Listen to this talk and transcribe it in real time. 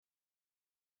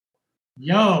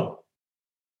Yo,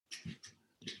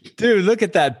 Dude, look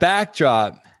at that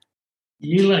backdrop.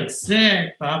 you look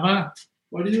sick, Baba.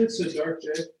 Why do you look so dark,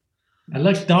 Jay? I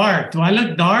look dark. Do I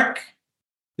look dark?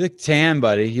 You look tan,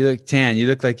 buddy. You look tan. You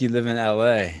look like you live in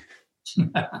LA.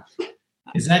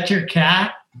 Is that your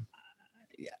cat?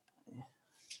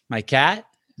 My cat?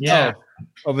 Yeah. Oh,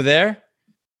 over there?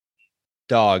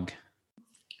 Dog.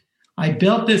 I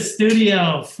built this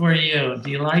studio for you.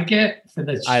 Do you like it?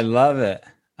 I love it.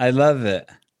 I love it.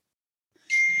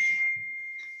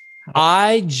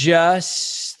 I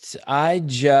just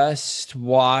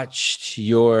watched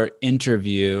your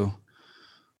interview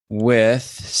with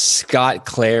Scott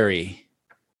Clary.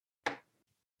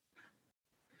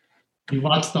 You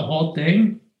watched the whole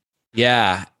thing?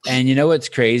 Yeah. And you know what's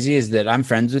crazy is that I'm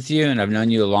friends with you and I've known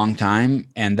you a long time.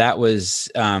 And that was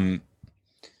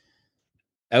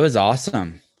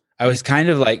awesome. I was kind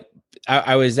of like,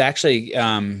 I was actually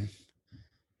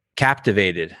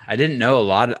captivated. I didn't know a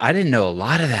lot of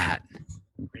that.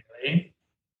 Really?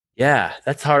 Yeah,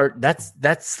 that's hard.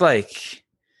 That's like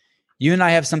you and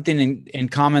I have something in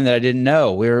common that I didn't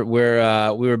know. We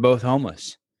were both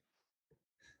homeless.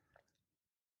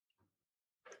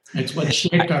 It's what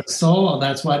shaped our soul.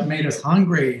 That's what made us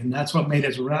hungry, and that's what made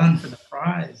us run for the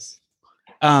prize.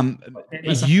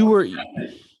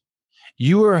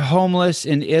 You were homeless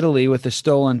in Italy with a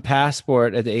stolen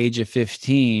passport at the age of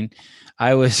 15.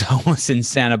 I was homeless in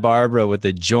Santa Barbara with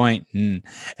a joint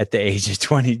at the age of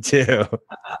 22.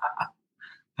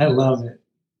 I love it.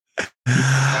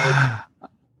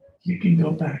 You can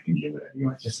go back and do whatever you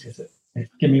want. Just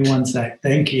give me 1 sec.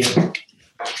 Thank you.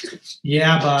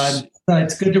 Yeah, bud.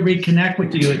 It's good to reconnect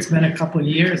with you. It's been a couple of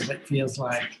years, it feels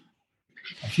like.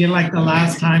 I feel like the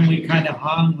last time we kind of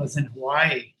hung was in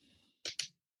Hawaii.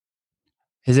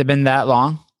 Has it been that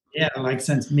long? Yeah, like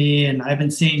since me, and I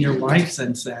haven't seen your wife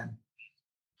since then.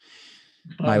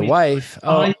 But My wife?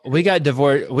 Oh, we got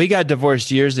divorced. We got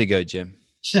divorced years ago, Jim.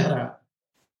 Shut up.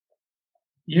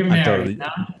 You're married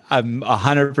now? I'm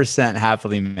 100%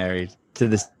 happily married to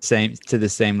the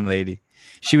same lady.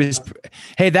 She was,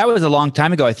 hey, that was a long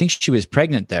time ago. I think she was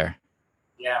pregnant there.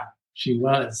 Yeah, she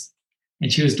was.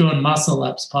 And she was doing muscle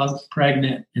ups,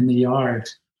 pregnant in the yard.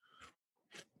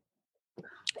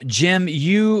 Jim,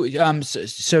 you,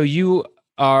 so you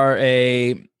are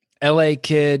a LA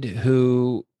kid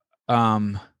who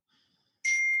loved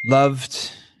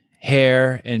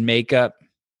hair and makeup.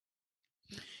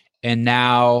 And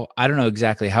now, I don't know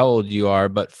exactly how old you are,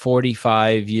 but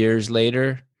 45 years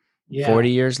later, Yeah.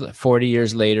 45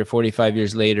 years later,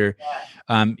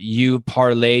 you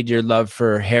parlayed your love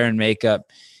for hair and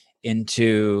makeup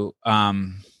into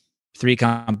 3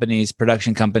 companies: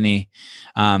 production company,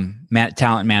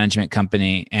 talent management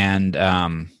company, and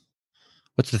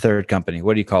what's the third company?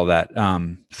 What do you call that?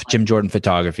 Jim Jordan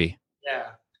Photography.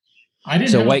 Yeah. I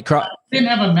didn't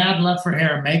have a mad love for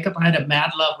hair and makeup. I had a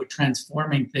mad love with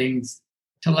transforming things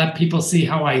to let people see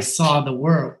how I saw the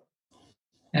world.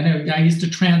 And I used to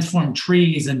transform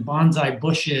trees and bonsai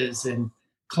bushes and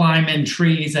climb in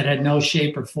trees that had no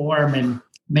shape or form and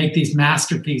make these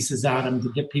masterpieces out of them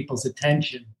to get people's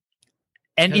attention.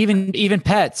 And even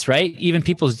pets, right? Even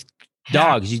people's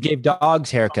dogs. You gave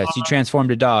dogs haircuts. You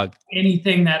transformed a dog.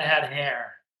 Anything that had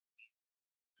hair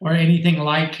or anything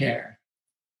like hair.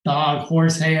 Dog,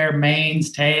 horse hair,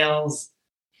 manes, tails,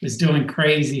 was doing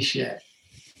crazy shit.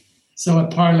 So it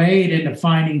parlayed into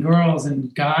finding girls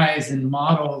and guys and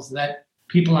models that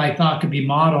people I thought could be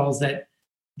models that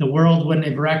the world wouldn't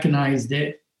have recognized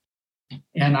it.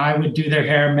 And I would do their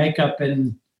hair and makeup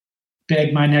and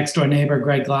beg my next door neighbor,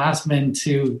 Greg Glassman,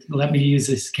 to let me use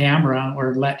his camera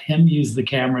or let him use the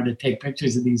camera to take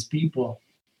pictures of these people.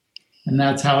 And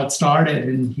that's how it started.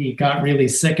 And he got really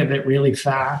sick of it really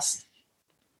fast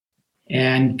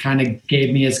and kind of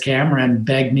gave me his camera and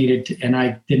begged me to, and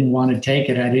I didn't want to take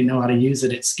it. I didn't know how to use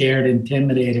it. It scared,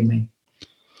 intimidated me.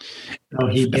 So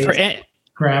he basically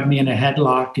grabbed me in a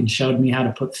headlock and showed me how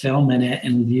to put film in it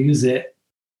and use it.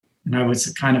 And I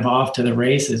was kind of off to the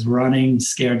races, running,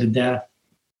 scared to death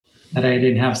that I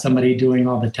didn't have somebody doing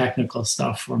all the technical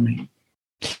stuff for me.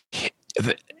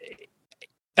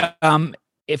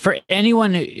 For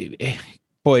anyone,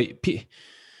 boy,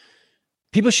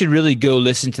 people should really go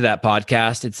listen to that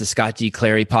podcast. It's the Scott D.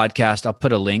 Clary podcast. I'll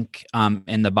put a link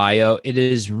in the bio. It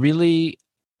is really,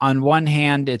 on one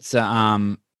hand, it's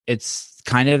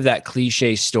kind of that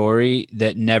cliche story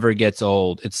that never gets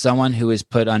old. It's someone who is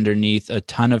put underneath a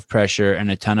ton of pressure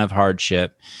and a ton of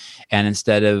hardship. And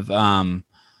instead of,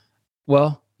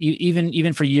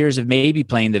 even for years of maybe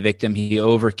playing the victim, he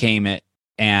overcame it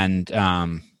and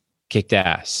kicked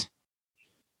ass.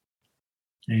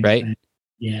 Thanks, right? Man.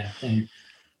 Yeah. Thanks.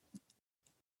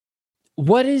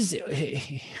 what is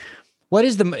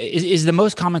the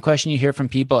most common question you hear from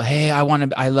people? Hey,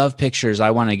 I love pictures. I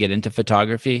want to get into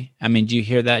photography. I mean, do you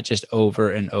hear that just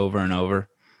over and over and over?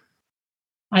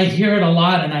 I hear it a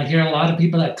lot, and I hear a lot of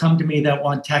people that come to me that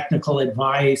want technical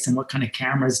advice and what kind of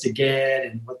cameras to get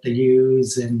and what they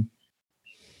use, and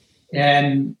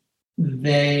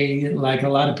they, like, a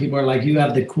lot of people are like, you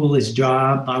have the coolest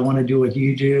job. I want to do what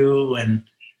you do. And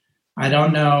I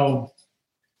don't know.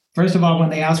 First of all, when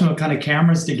they ask me what kind of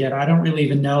cameras to get, I don't really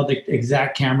even know the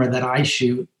exact camera that I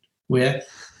shoot with.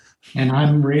 And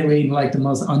I'm really like the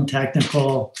most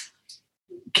untechnical,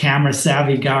 camera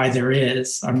savvy guy there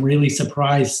is. I'm really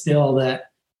surprised still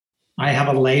that I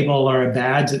have a label or a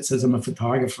badge that says I'm a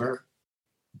photographer.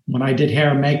 When I did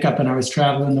hair and makeup and I was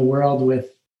traveling the world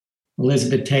with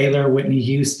Elizabeth Taylor, Whitney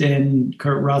Houston,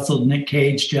 Kurt Russell, Nick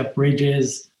Cage, Jeff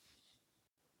Bridges,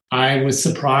 I was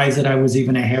surprised that I was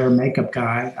even a hair and makeup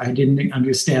guy. I didn't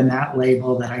understand that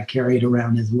label that I carried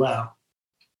around as well.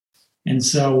 And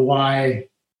so why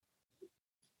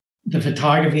the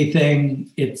photography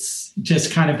thing, it's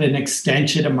just kind of an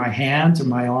extension of my hands or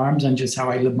my arms and just how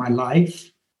I live my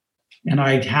life. And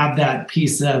I have that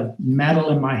piece of metal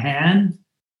in my hand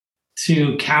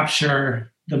to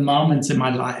capture the moments in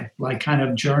my life, like kind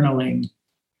of journaling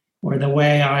or the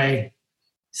way I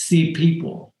see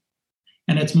people.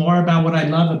 And it's more about what I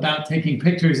love about taking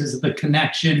pictures is the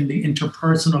connection, the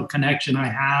interpersonal connection I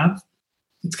have.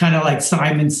 It's kind of like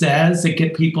Simon Says, to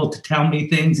get people to tell me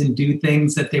things and do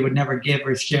things that they would never give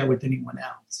or share with anyone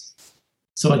else.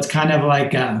 So it's kind of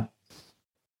like an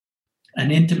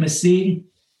intimacy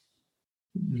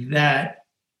that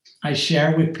I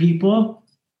share with people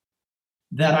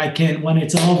that I can, when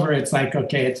it's over, it's like,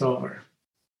 okay, it's over.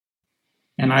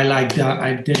 And I like that.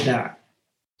 I did that.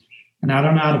 And I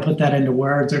don't know how to put that into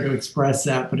words or to express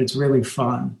that, but it's really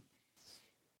fun.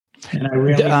 And I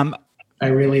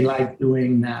really like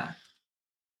doing that.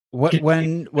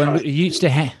 When we used to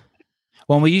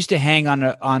hang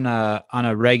on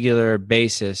a regular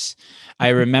basis, I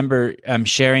remember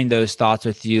sharing those thoughts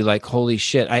with you. Like, holy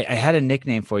shit! I had a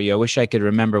nickname for you. I wish I could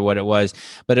remember what it was,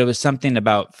 but it was something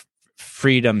about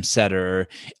freedom setter.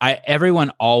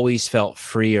 Everyone always felt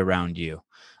free around you,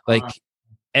 like.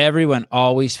 Everyone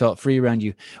always felt free around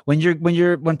you.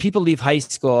 When people leave high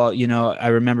school, you know, I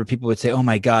remember people would say, "Oh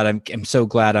my God, I'm so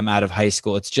glad I'm out of high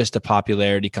school. It's just a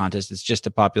popularity contest. It's just a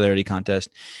popularity contest."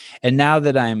 And now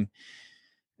that I'm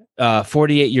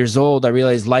 48 years old, I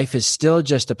realize life is still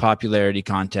just a popularity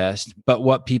contest, but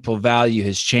what people value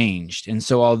has changed. And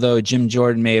so, although Jim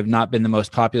Jordan may have not been the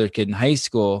most popular kid in high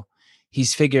school,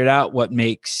 he's figured out what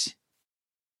makes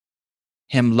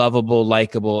him lovable,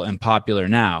 likable, and popular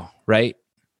now, right?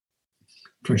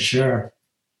 For sure.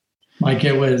 Like,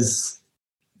 it was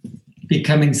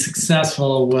becoming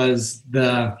successful was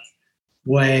the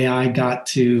way I got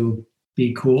to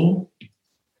be cool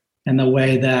and the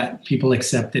way that people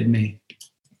accepted me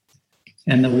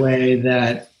and the way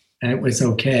that it was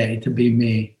okay to be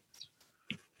me.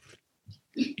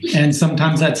 And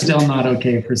sometimes that's still not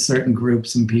okay for certain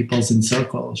groups and peoples and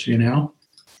circles, you know?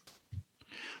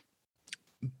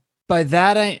 By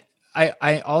that,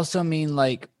 I also mean,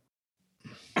 like,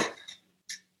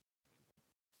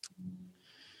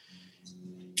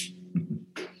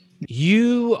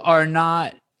 you are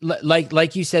not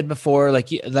like you said before,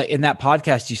 like in that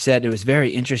podcast, you said, it was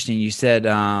very interesting. You said,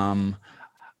 I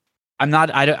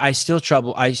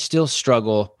still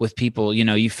struggle with people. You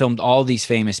know, you filmed all these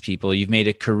famous people. You've made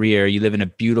a career. You live in a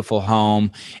beautiful home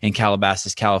in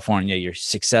Calabasas, California. You're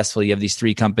successful. You have these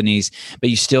 3 companies, but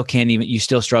you still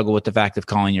struggle with the fact of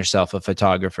calling yourself a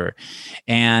photographer.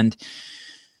 And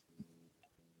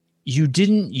you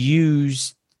didn't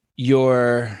use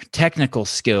your technical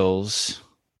skills.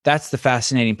 That's the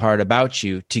fascinating part about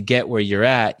you to get where you're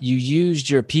at. You used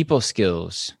your people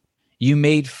skills. You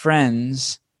made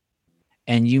friends,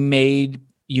 and you made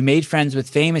friends with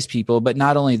famous people, but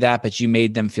not only that, but you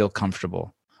made them feel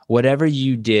comfortable. Whatever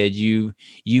you did, you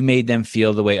made them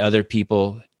feel the way other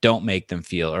people don't make them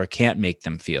feel or can't make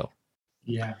them feel.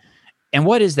 Yeah. And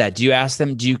what is that? Do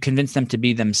you convince them to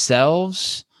be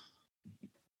themselves?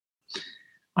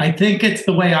 I think it's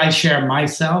the way I share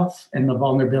myself and the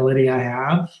vulnerability I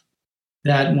have,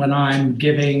 that when I'm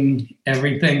giving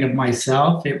everything of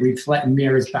myself, it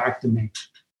mirrors back to me.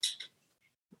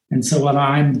 And so when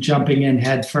I'm jumping in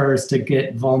head first to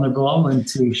get vulnerable and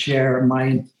to share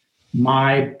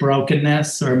my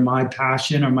brokenness or my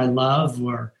passion or my love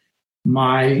or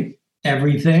my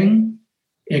everything,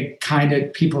 it kind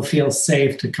of, people feel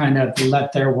safe to kind of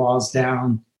let their walls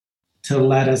down to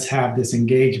let us have this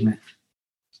engagement.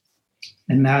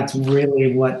 And that's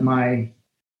really what my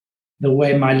the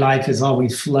way my life has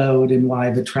always flowed and why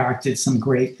I've attracted some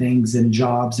great things and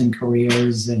jobs and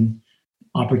careers and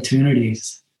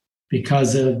opportunities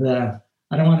because of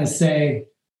I don't want to say,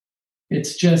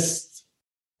 it's just,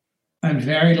 I'm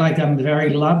very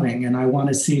loving, and I want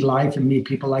to see life and meet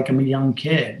people like I'm a young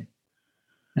kid.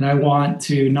 And I want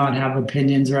to not have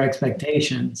opinions or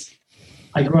expectations.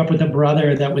 I grew up with a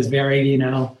brother that was very,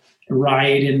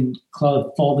 right and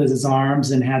folded his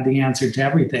arms and had the answer to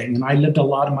everything. And I lived a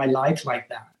lot of my life like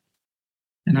that.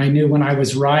 And I knew when I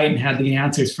was right and had the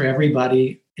answers for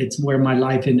everybody, it's where my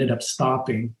life ended up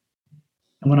stopping.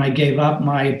 And when I gave up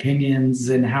my opinions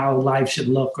and how life should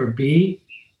look or be,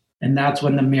 and that's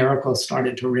when the miracles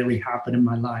started to really happen in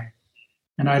my life.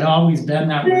 And I'd always been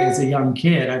that way as a young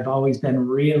kid. I've always been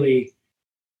really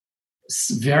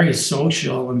very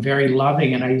social and very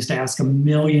loving. And I used to ask a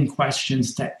million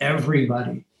questions to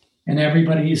everybody. And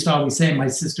everybody used to always say, my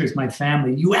sisters, my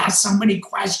family, you ask so many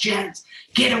questions.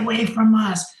 Get away from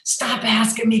us. Stop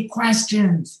asking me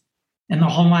questions. And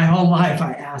my whole life,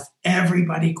 I asked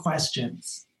everybody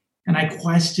questions. And I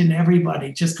questioned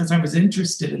everybody just because I was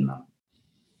interested in them.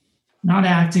 Not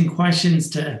asking questions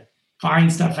to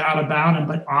find stuff out about them,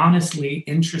 but honestly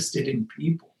interested in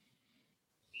people.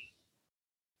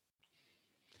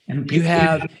 And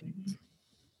people,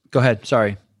 go ahead.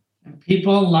 Sorry.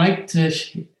 People like to,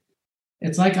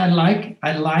 it's like I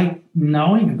like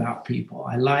knowing about people.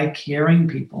 I like hearing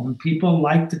people, and people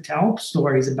like to tell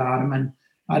stories about them. And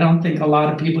I don't think a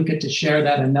lot of people get to share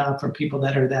that enough for people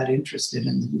that are that interested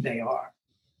in who they are.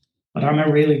 But I'm a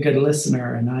really good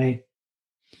listener, and I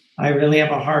really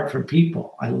have a heart for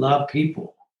people. I love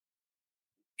people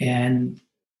and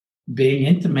being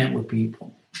intimate with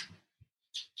people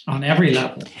on every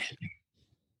level.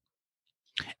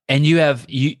 And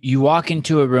you walk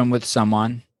into a room with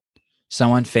someone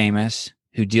famous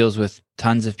who deals with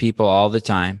tons of people all the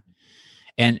time.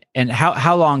 And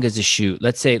how long is a shoot?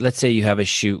 Let's say you have a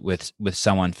shoot with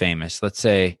someone famous. Let's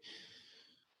say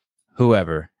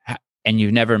whoever, and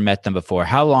you've never met them before.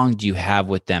 How long do you have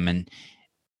with them? And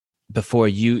before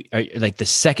you are, like, the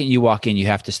second you walk in, you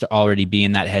have to already be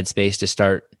in that headspace to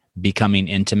start becoming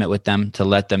intimate with them, to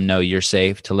let them know you're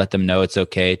safe, to let them know it's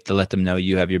okay, to let them know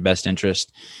you have your best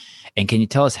interest. And can you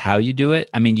tell us how you do it?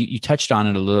 I mean, you touched on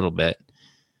it a little bit.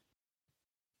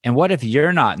 And what if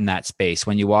you're not in that space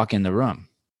when you walk in the room?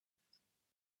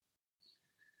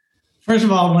 First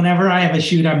of all, whenever I have a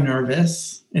shoot, I'm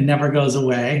nervous. It never goes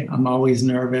away. I'm always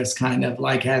nervous, kind of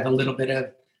like have a little bit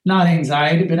of, not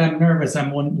anxiety, but I'm nervous.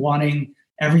 I'm wanting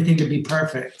everything to be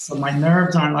perfect. So my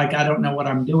nerves aren't like, I don't know what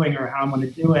I'm doing or how I'm going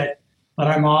to do it, but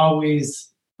I'm always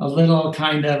a little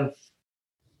kind of,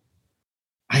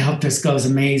 I hope this goes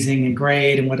amazing and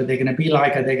great. And what are they going to be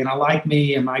like? Are they going to like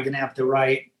me? Am I going to have to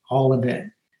write all of it?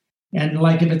 And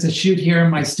like, if it's a shoot here in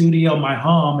my studio, my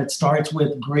home, it starts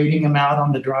with greeting them out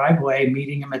on the driveway,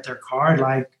 meeting them at their car,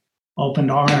 like open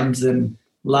arms and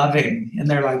loving. And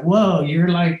they're like, whoa, you're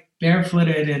like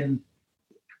barefooted and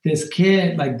this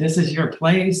kid, like, this is your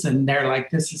place. And they're like,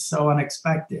 this is so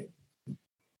unexpected.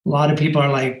 A lot of people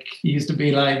are like, used to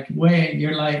be like, wait,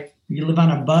 you're like, you live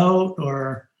on a boat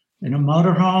or in a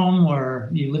motorhome or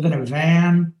you live in a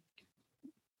van.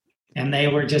 And they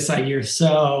were just like, you're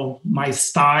so my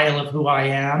style of who I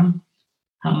am,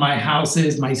 how my house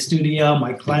is, my studio,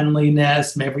 my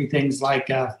cleanliness, everything's like,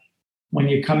 when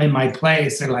you come in my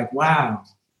place, they're like, wow.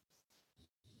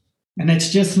 And it's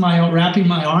just wrapping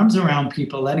my arms around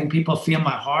people, letting people feel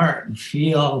my heart and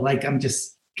feel like I'm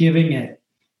just giving it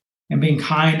and being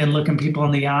kind and looking people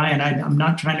in the eye. And I'm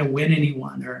not trying to win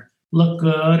anyone or look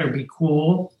good or be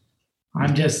cool.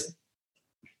 I'm just,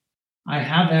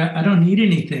 I don't need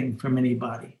anything from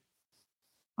anybody.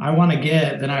 I want to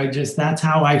give. And that's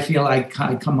how I feel like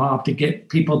I come off, to get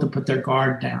people to put their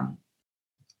guard down.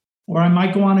 Or I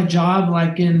might go on a job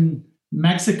like in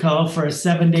Mexico for a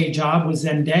 7-day job with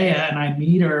Zendaya, and I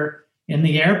meet her in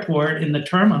the airport in the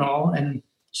terminal, and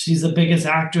she's the biggest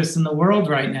actress in the world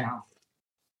right now.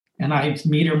 And I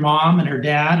meet her mom and her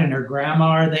dad and her grandma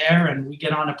are there, and we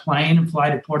get on a plane and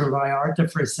fly to Puerto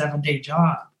Vallarta for a 7-day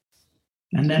job.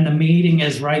 And then the meeting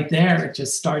is right there. It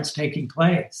just starts taking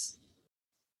place.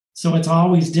 So it's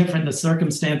always different. The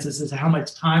circumstances is how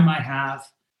much time I have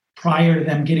prior to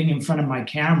them getting in front of my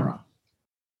camera.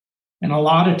 And a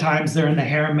lot of times they're in the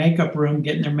hair and makeup room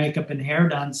getting their makeup and hair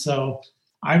done. So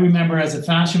I remember as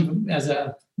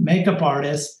a makeup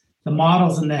artist, the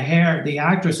models and the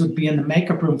actress would be in the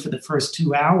makeup room for the first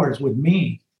 2 hours with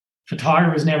me.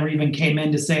 Photographers never even came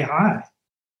in to say hi.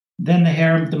 Then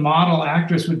the model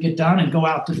actress would get done and go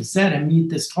out to the set and meet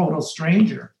this total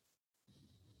stranger.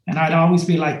 And I'd always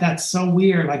be like, that's so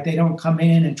weird. Like they don't come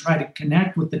in and try to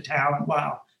connect with the talent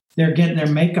while they're getting their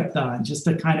makeup done, just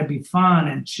to kind of be fun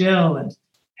and chill and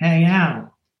hang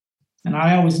out. And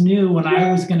I always knew when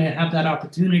I was going to have that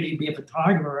opportunity to be a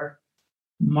photographer,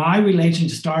 my relation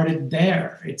started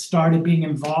there. It started being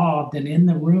involved and in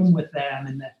the room with them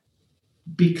and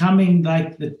becoming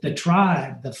like the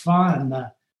tribe, the fun,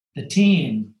 the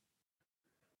team.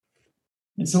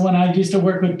 And so when I used to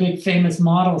work with big famous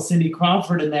models, Cindy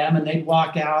Crawford and them, and they'd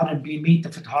walk out and meet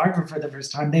the photographer for the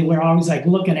first time, they were always like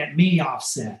looking at me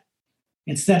offset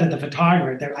instead of the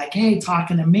photographer. They're like, hey,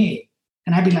 talking to me.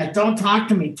 And I'd be like, don't talk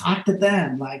to me, talk to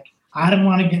them. Like, I don't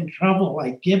want to get in trouble.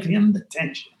 Like, give him the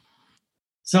attention.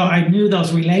 So I knew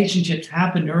those relationships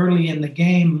happened early in the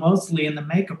game, mostly in the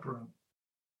makeup room.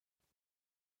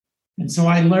 And so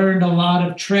I learned a lot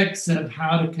of tricks of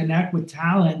how to connect with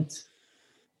talent.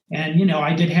 And, you know,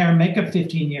 I did hair and makeup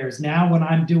 15 years. Now when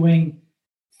I'm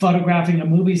photographing a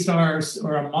movie star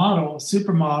or a model,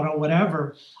 supermodel,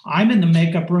 whatever, I'm in the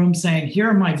makeup room saying, here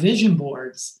are my vision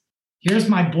boards. Here's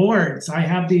my boards. I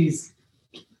have these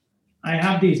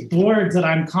boards that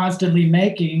I'm constantly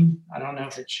making. I don't know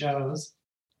if it shows.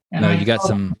 And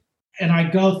And I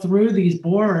go through these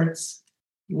boards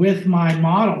with my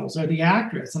models or the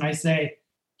actress, and I say,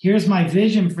 here's my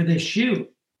vision for this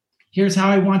shoot. Here's how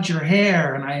I want your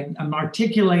hair. And I'm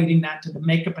articulating that to the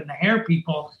makeup and the hair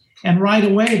people. And right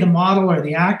away, the model or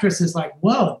the actress is like,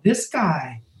 whoa, this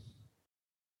guy,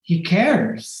 he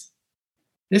cares.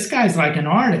 This guy's like an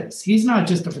artist. He's not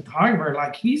just a photographer.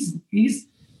 Like he's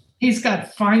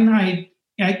got finite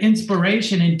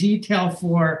inspiration and detail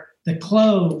for the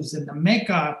clothes and the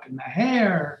makeup and the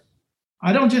hair.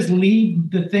 I don't just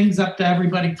leave the things up to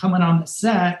everybody coming on the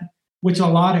set, which a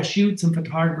lot of shoots and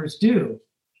photographers do.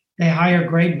 They hire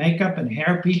great makeup and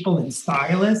hair people and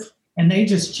stylists, and they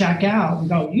just check out and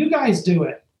go, you guys do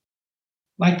it.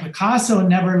 Like Picasso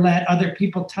never let other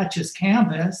people touch his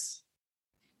canvas.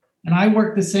 And I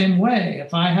work the same way.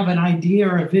 If I have an idea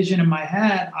or a vision in my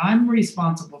head, I'm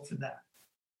responsible for that.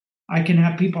 I can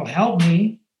have people help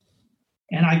me,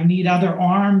 and I need other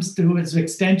arms through as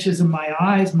extensions of my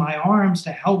eyes, my arms,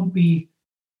 to help me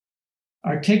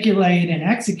articulate and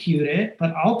execute it.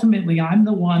 But ultimately, I'm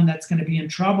the one that's going to be in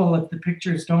trouble if the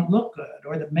pictures don't look good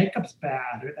or the makeup's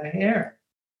bad or the hair.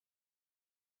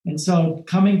 And so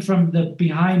coming from the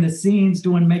behind the scenes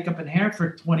doing makeup and hair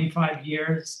for 25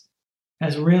 years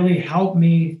has really helped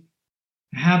me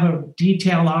have a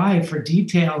detailed eye for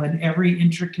detail in every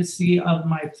intricacy of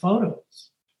my photos.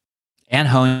 And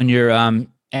hone your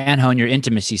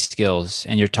intimacy skills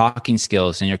and your talking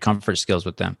skills and your comfort skills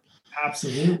with them.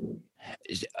 Absolutely.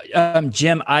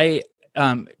 Jim,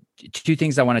 two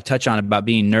things I want to touch on about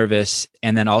being nervous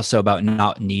and then also about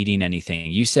not needing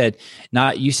anything. You said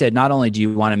not only do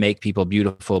you want to make people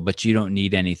beautiful, but you don't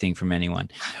need anything from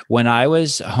anyone. When I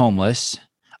was homeless,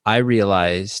 I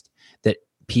realized that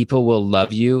people will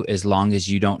love you as long as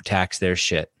you don't tax their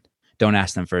shit. Don't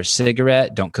ask them for a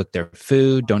cigarette. Don't cook their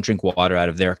food. Don't drink water out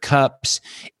of their cups.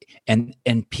 And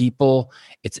people,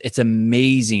 it's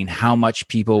amazing how much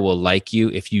people will like you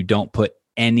if you don't put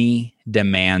any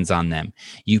demands on them.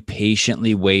 You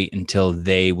patiently wait until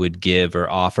they would give or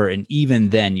offer. And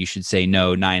even then you should say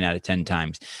no 9 out of 10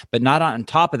 times. But not on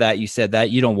top of that, you said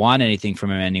that you don't want anything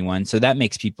from anyone. So that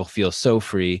makes people feel so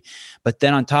free. But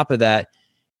then on top of that,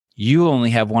 you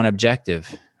only have one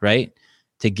objective, right?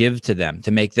 To give to them,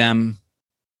 to make them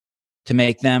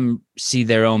see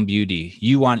their own beauty.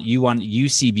 You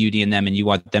see beauty in them and you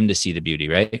want them to see the beauty,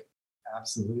 right?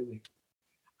 Absolutely.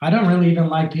 I don't really even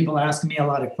like people asking me a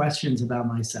lot of questions about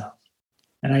myself.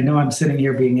 And I know I'm sitting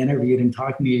here being interviewed and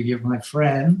talking to you, you're my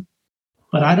friend,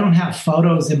 but I don't have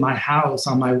photos in my house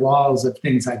on my walls of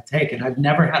things I've taken. I've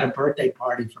never had a birthday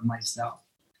party for myself.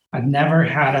 I've never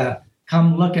had a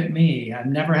come look at me. I've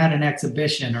never had an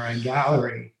exhibition or a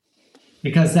gallery,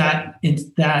 because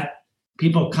that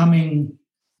people coming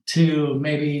to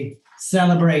maybe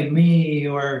celebrate me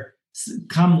or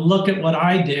come look at what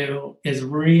I do is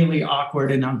really awkward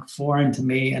and foreign to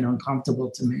me and uncomfortable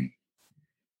to me.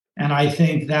 And I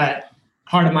think that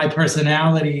part of my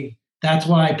personality, that's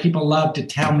why people love to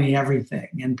tell me everything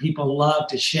and people love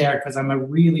to share, because I'm a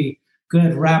really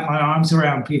good wrap my arms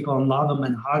around people and love them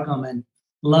and hug them and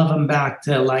love them back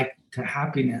to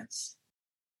happiness.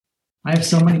 I have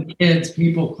so many kids,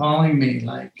 people calling me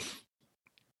like,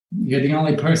 you're the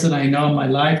only person I know in my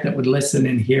life that would listen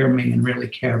and hear me and really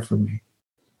care for me.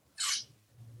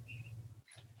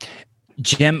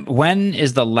 Jim, when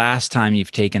is the last time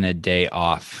you've taken a day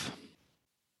off?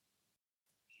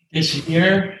 This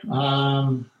year,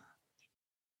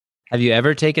 Have you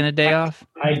ever taken a day off?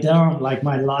 I don't. Like,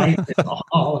 my life is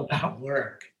all about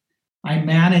work. I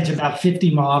manage about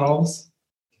 50 models.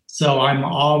 So I'm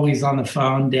always on the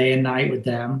phone day and night with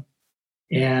them.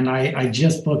 And I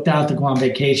just booked out to go on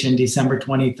vacation December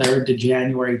 23rd to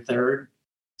January 3rd.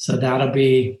 So that'll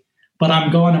be, but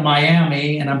I'm going to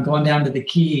Miami and I'm going down to the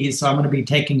Keys. So I'm going to be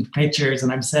taking pictures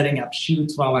and I'm setting up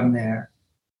shoots while I'm there.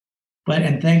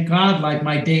 And thank God, like,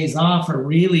 my days off are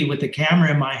really with the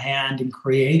camera in my hand and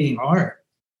creating art.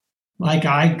 Like,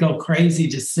 I go crazy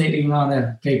just sitting on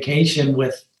a vacation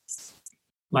with,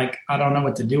 like, I don't know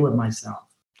what to do with myself.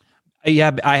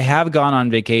 Yeah, I have gone on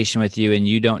vacation with you, and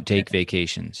you don't take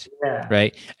vacations,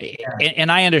 right? Yeah.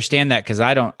 And I understand that because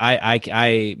I don't.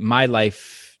 My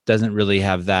life doesn't really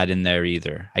have that in there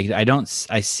either. I don't.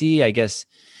 I see. I guess.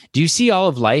 Do you see all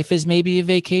of life as maybe a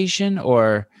vacation,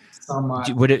 or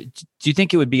do you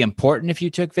think it would be important if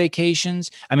you took vacations?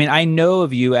 I mean, I know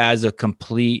of you as a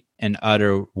complete and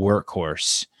utter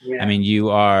workhorse. Yeah. I mean,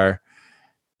 you're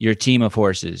a team of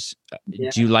horses. Yeah.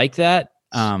 Do you like that?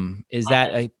 Is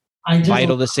that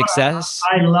vital to success?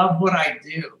 I love what I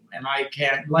do, and I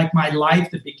can't, like, my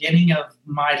life, the beginning of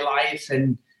my life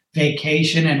and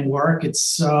vacation and work, it's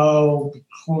so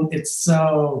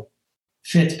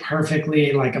fits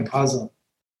perfectly like a puzzle.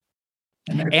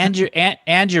 And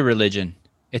your religion,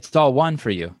 it's all one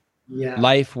for you. Yeah.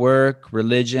 Life, work,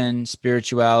 religion,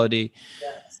 spirituality.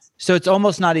 Yes. So it's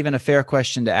almost not even a fair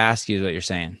question to ask you what you're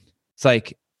saying. It's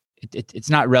like it's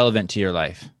not relevant to your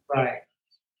life. Right.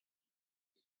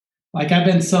 Like, I've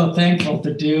been so thankful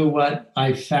to do what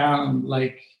I found.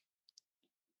 Like,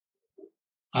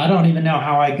 I don't even know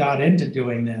how I got into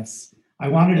doing this. I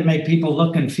wanted to make people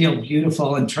look and feel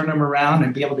beautiful and turn them around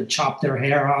and be able to chop their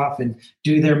hair off and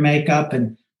do their makeup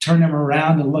and turn them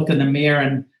around and look in the mirror.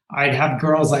 And I'd have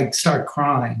girls, like, start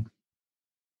crying.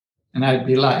 And I'd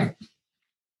be like,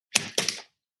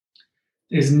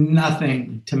 there's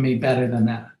nothing to me better than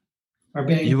that.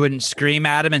 You wouldn't scream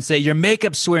at him and say, your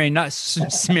makeup's smearing,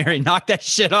 knock that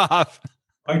shit off.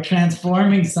 Or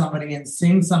transforming somebody and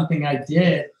seeing something I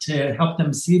did to help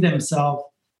them see themselves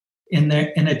in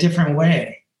a different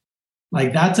way.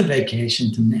 Like, that's a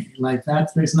vacation to me. Like,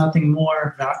 there's nothing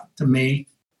more to me.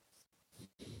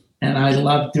 And I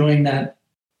love doing that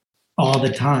all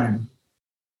the time.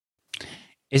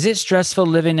 Is it stressful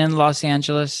living in Los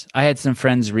Angeles? I had some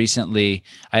friends recently.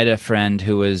 I had a friend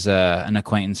who was an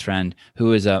acquaintance friend who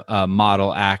was a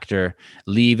model actor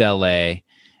leave LA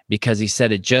because he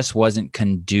said it just wasn't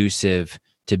conducive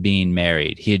to being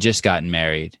married. He had just gotten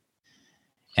married.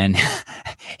 And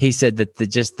he said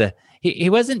that he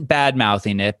wasn't bad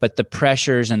mouthing it, but the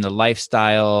pressures and the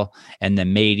lifestyle and the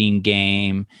mating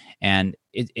game. And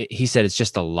he said it's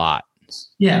just a lot.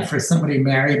 Yeah, for somebody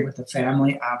married with a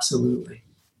family, absolutely.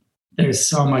 There's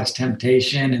so much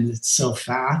temptation and it's so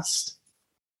fast.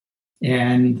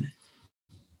 And,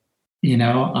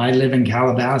 I live in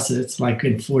Calabasas, like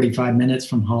in 45 minutes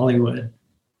from Hollywood,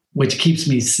 which keeps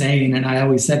me sane. And I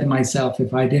always said to myself,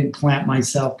 if I didn't plant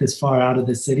myself this far out of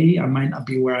the city, I might not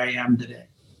be where I am today.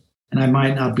 And I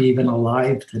might not be even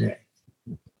alive today.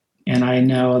 And I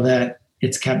know that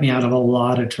it's kept me out of a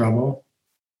lot of trouble.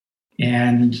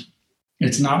 And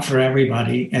it's not for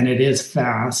everybody, and it is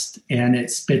fast, and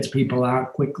it spits people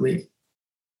out quickly.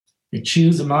 It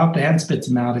chews them up and spits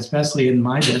them out, especially in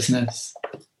my business,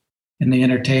 in the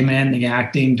entertainment, the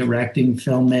acting, directing,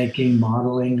 filmmaking,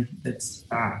 modeling. It's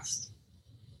fast.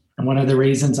 And one of the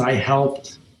reasons I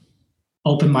helped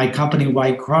open my company,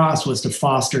 White Cross, was to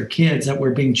foster kids that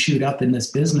were being chewed up in this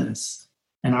business.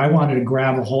 And I wanted to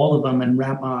grab a hold of them and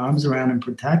wrap my arms around and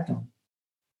protect them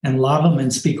and love them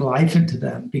and speak life into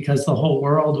them, because the whole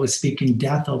world was speaking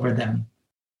death over them.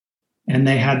 And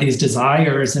they had these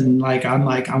desires, and I'm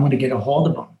like, I want to get a hold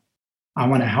of them. I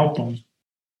want to help them.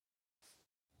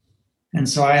 And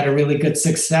so I had a really good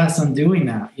success on doing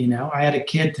that. I had a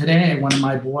kid today, one of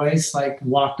my boys,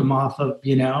 walked him off of,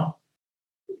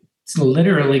 it's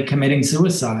literally committing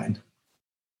suicide.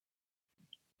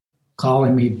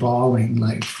 Calling me bawling,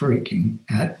 like freaking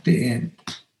at the end.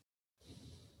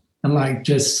 And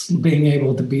just being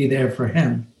able to be there for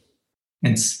him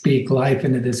and speak life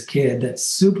into this kid that's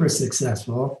super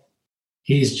successful.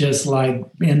 He's just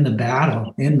in the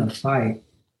battle, in the fight,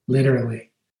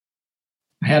 literally.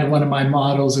 I had one of my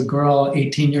models, a girl,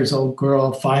 18 years old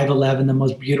girl, 5'11", the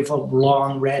most beautiful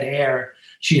long red hair.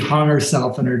 She hung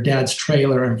herself in her dad's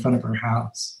trailer in front of her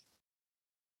house.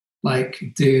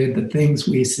 Dude, the things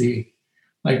we see.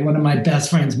 One of my best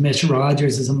friends, Mitch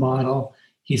Rogers, is a model.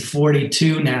 He's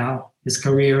 42 now. His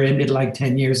career ended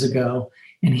 10 years ago.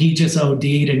 And he just OD'd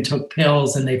and took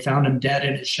pills, and they found him dead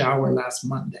in his shower last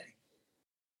Monday.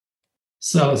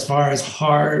 So as far as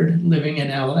hard living in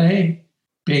LA,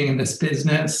 being in this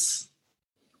business,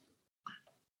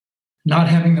 not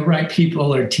having the right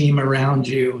people or team around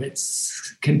you,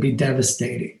 can be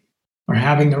devastating. Or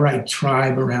having the right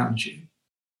tribe around you,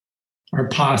 or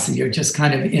posse, you're just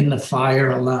kind of in the fire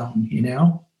alone, you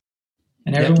know?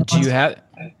 And everyone Do you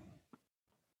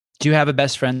have a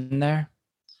best friend there?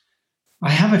 I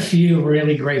have a few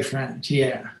really great friends,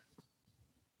 yeah.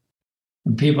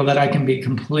 And people that I can be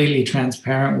completely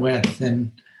transparent with.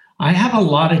 And I have a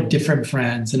lot of different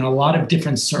friends and a lot of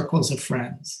different circles of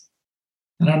friends.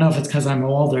 I don't know if it's because I'm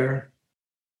older,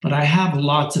 but I have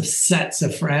lots of sets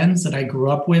of friends that I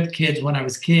grew up with, kids when I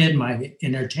was a kid, my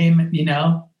entertainment, you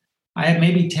know. I have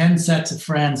maybe 10 sets of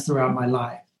friends throughout my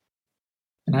life.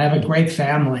 And I have a great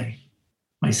family.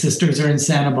 My sisters are in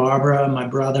Santa Barbara, my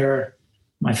brother,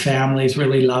 my family's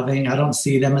really loving. I don't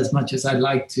see them as much as I'd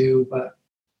like to, but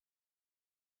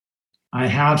I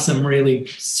have some really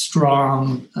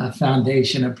strong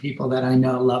foundation of people that I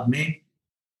know love me.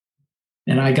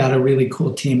 And I got a really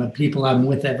cool team of people I'm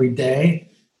with every day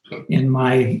in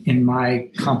my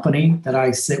company that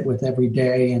I sit with every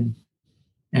day and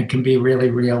can be really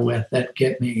real with, that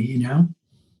get me, you know?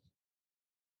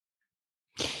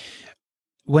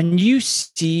 When you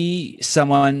see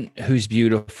someone who's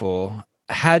beautiful,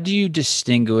 how do you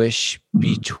distinguish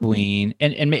between,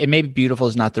 and maybe beautiful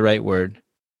is not the right word,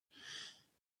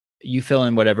 you fill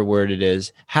in whatever word it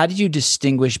is, how do you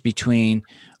distinguish between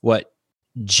what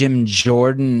Jim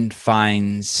Jordan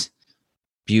finds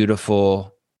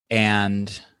beautiful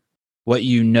and what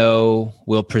you know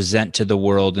will present to the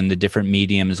world and the different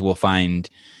mediums will find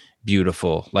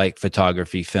beautiful, like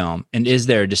photography, film? And is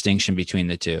there a distinction between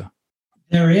the two?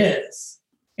 There is.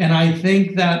 And I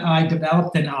think that I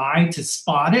developed an eye to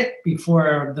spot it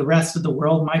before the rest of the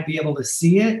world might be able to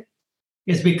see it,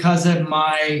 is because of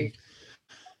my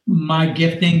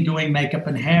gifting doing makeup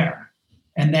and hair.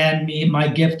 And then my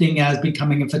gifting as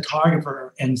becoming a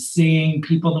photographer and seeing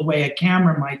people the way a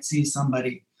camera might see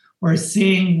somebody, or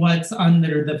seeing what's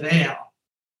under the veil.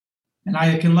 And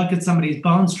I can look at somebody's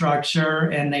bone structure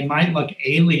and they might look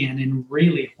alien and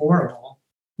really horrible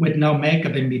with no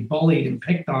makeup and be bullied and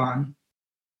picked on.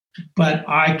 But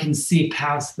I can see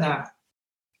past that.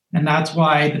 And that's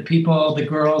why the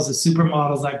girls, the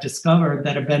supermodels I've discovered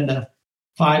that have been the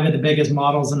 5 of the biggest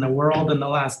models in the world in the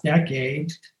last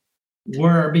decade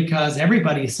were because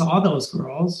everybody saw those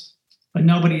girls, but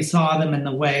nobody saw them in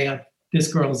the way of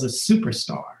this girl's a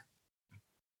superstar.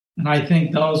 And I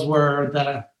think those were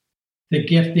the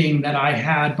gifting that I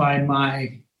had by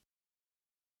my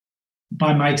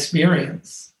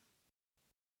experience.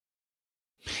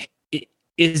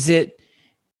 Is it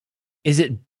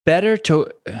better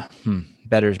to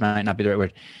better might not be the right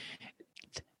word.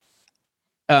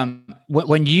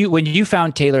 When you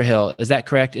found Taylor Hill, is that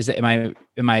correct?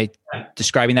 Am I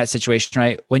describing that situation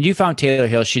right? When you found Taylor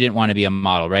Hill, she didn't want to be a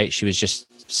model, right? She was just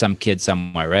some kid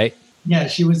somewhere, right? Yeah,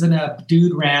 she was in a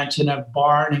dude ranch in a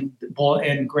barn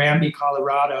in Granby,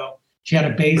 Colorado. She had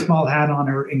a baseball hat on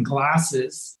her and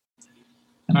glasses.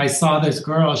 And I saw this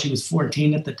girl, she was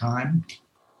 14 at the time.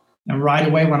 And right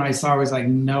away when I saw her, I was like,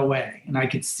 no way. And I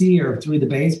could see her through the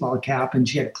baseball cap and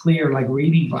she had clear like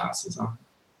reading glasses on.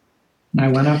 And I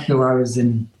went up to her, I was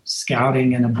in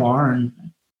scouting in a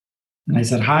barn. And I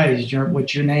said, hi,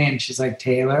 what's your name? She's like,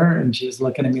 Taylor. And she was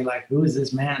looking at me like, who is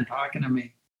this man talking to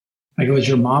me? I go, is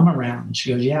your mom around?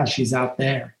 She goes, yeah, she's out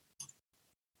there.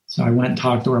 So I went and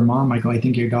talked to her mom. I go, I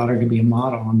think your daughter could be a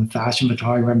model. I'm a fashion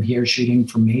photographer. I'm here shooting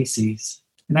for Macy's.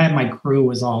 And I had my crew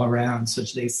was all around, so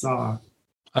they saw.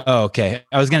 Oh, okay.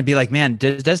 I was going to be like, man,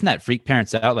 doesn't that freak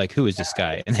parents out? Like, who is this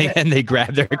guy? And they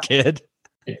grab their kid.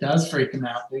 It does freak them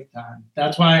out big time.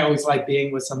 That's why I always like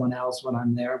being with someone else when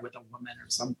I'm there with a woman or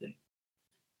something.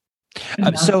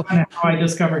 So kind of how I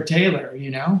discovered Taylor, you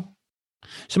know?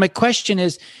 So my question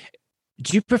is,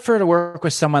 do you prefer to work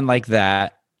with someone like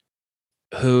that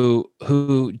who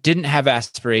didn't have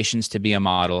aspirations to be a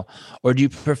model, or do you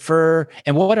prefer,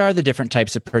 and what are the different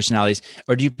types of personalities,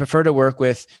 or do you prefer to work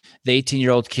with the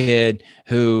 18-year-old kid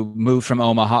who moved from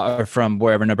Omaha or from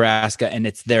wherever, Nebraska, and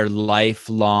it's their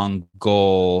lifelong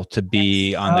goal to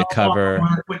be on the cover?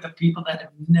 I work with the people that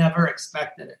have never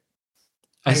expected it.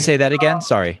 I say that again.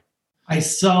 Sorry. I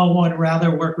so would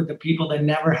rather work with the people that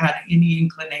never had any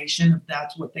inclination if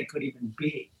that's what they could even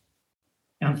be.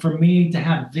 And for me to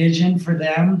have vision for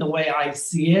them the way I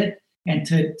see it, and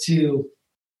to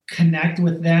connect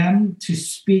with them, to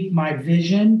speak my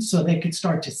vision so they could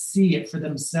start to see it for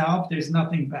themselves, there's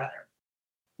nothing better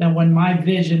than when my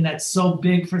vision that's so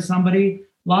big for somebody.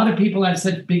 A lot of people have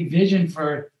such big vision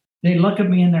they look at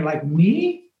me and they're like,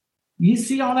 me? You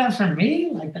see all that from me?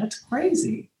 Like, that's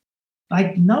crazy.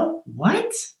 Like, no,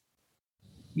 what?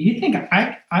 You think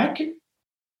I could?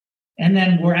 And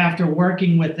then we're after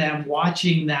working with them,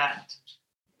 watching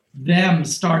them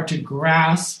start to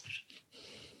grasp,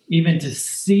 even to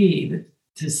see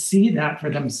that for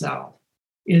themselves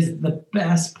is the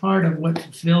best part of what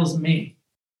fulfills me.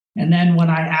 And then when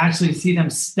I actually see them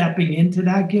stepping into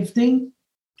that gifting,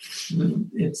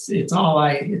 it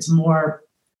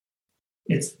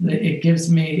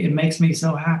makes me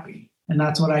so happy. And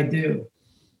that's what I do.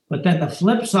 But then the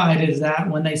flip side is that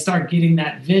when they start getting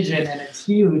that vision and it's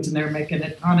huge and they're making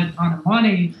a ton of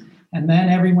money, and then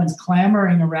everyone's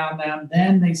clamoring around them,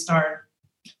 then they start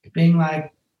being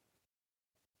like,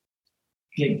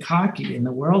 getting cocky, and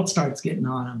the world starts getting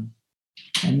on them.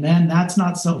 And then that's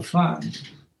not so fun.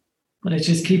 But it's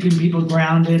just keeping people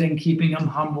grounded and keeping them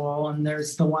humble. And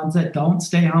there's the ones that don't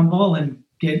stay humble and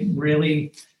get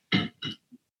really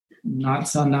not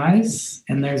so nice.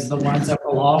 And there's the ones that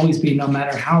will always be, no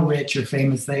matter how rich or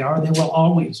famous they are, they will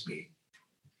always be.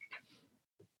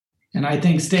 And I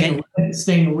think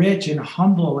staying rich and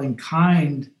humble and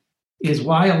kind is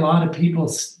why a lot of people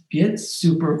get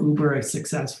super uber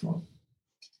successful.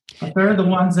 But they're the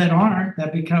ones that aren't,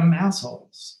 that become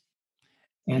assholes.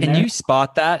 And can you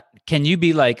spot that? Can you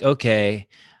be like, okay,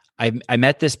 I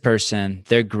met this person,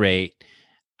 they're great.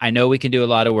 I know we can do a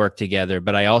lot of work together,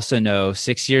 but I also know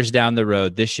 6 years down the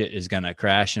road, this shit is going to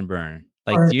crash and burn.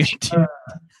 Like, for sure.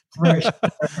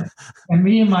 And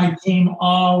me and my team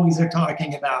always are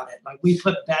talking about it. Like, we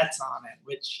put bets on it,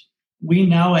 which we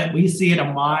know it. We see it a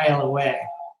mile away.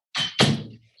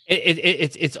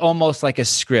 It's almost like a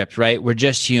script, right? We're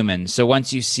just humans. So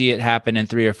once you see it happen in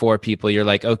 3 or 4 people, you're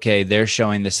like, okay, they're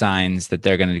showing the signs that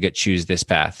they're going to choose this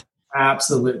path.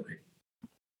 Absolutely.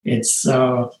 It's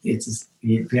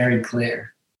very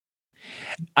clear.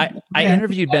 I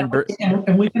interviewed Ben Burge.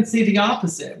 And we can see the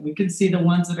opposite. We can see the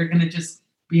ones that are going to just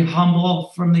be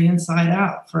humble from the inside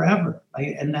out forever.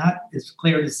 And that is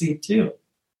clear to see too.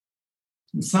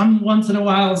 And some once in a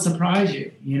while surprise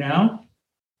you, you know?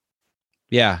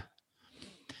 Yeah.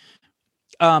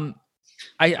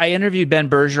 I interviewed Ben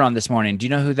Bergeron this morning. Do you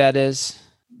know who that is?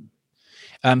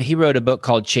 He wrote a book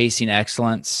called Chasing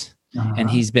Excellence, and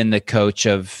he's been the coach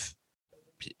of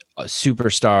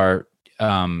superstar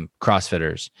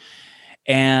CrossFitters.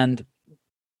 And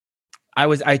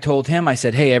I told him, I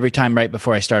said, hey, every time right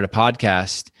before I start a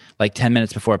podcast, like 10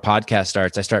 minutes before a podcast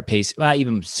starts, I start pacing, well,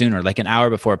 even sooner, like an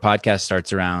hour before a podcast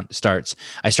starts,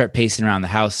 I start pacing around the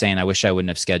house saying, I wish I wouldn't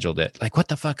have scheduled it. Like, what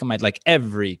the fuck am I, like,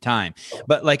 every time?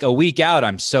 But like a week out,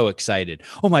 I'm so excited.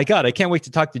 Oh my God, I can't wait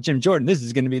to talk to Jim Jordan. This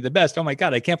is going to be the best. Oh my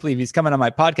God, I can't believe he's coming on my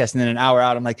podcast. And then an hour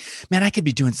out, I'm like, man, I could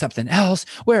be doing something else.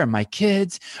 Where are my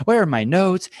kids? Where are my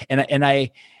notes?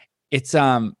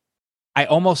 I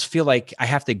almost feel like I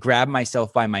have to grab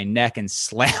myself by my neck and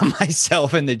slam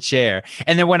myself in the chair.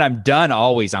 And then when I'm done,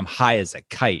 I'm high as a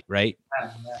kite, right?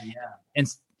 Yeah.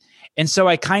 And so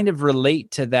I kind of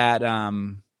relate to that.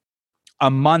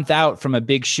 A month out from a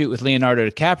big shoot with Leonardo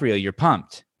DiCaprio, you're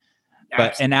pumped.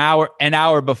 But an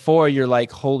hour before, you're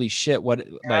like, holy shit, what,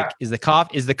 like, is the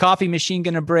coffee machine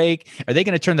going to break? Are they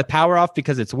going to turn the power off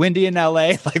because it's windy in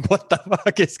LA? Like, what the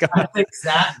fuck is going on? That's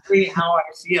exactly how I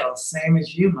feel. Same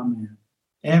as you, my man.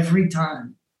 Every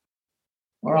time.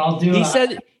 Or I'll do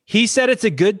He said it's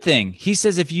a good thing. He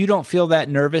says if you don't feel that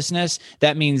nervousness,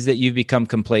 that means that you've become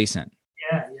complacent.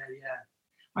 Yeah.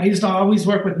 I used to always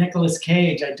work with Nicolas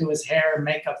Cage. I do his hair and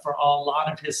makeup for a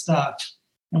lot of his stuff.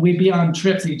 And we'd be on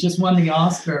trips. He just won the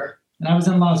Oscar. And I was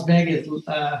in Las Vegas.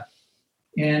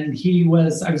 And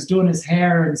I was doing his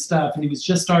hair and stuff. And he was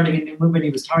just starting a new movie. And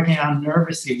he was talking how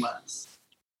nervous he was.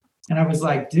 And I was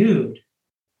like, dude,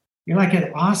 you're like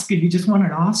an Oscar. You just won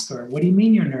an Oscar. What do you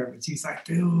mean you're nervous? He's like,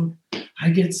 dude, I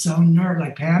get so nervous,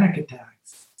 like panic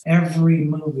attacks. Every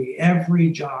movie,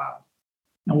 every job.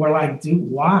 And we're like, dude,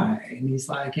 why? And he's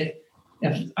like, if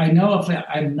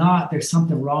I'm not, there's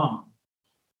something wrong.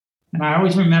 And I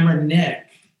always remember Nick,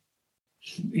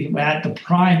 at the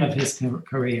prime of his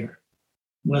career,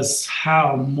 was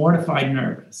how mortified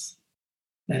nervous,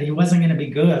 that he wasn't going to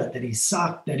be good, that he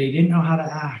sucked, that he didn't know how to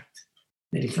act,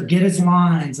 that he forget his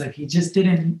lines, like he just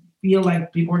didn't feel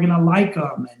like people were going to like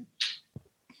him. And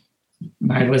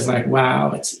I was like,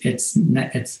 wow, it's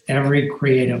every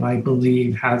creative, I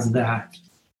believe, has that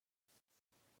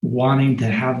wanting to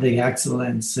have the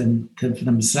excellence and for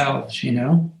themselves, you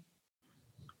know?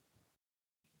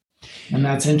 And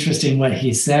that's interesting what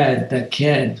he said, that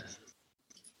kid,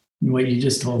 what you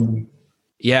just told me.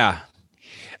 Yeah.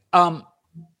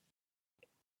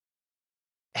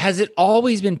 Has it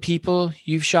always been people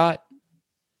you've shot?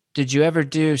 did you ever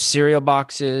do cereal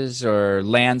boxes or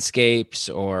landscapes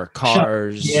or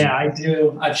cars? Yeah, I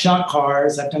do. I've shot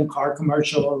cars. I've done car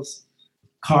commercials,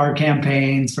 car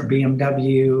campaigns for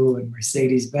BMW and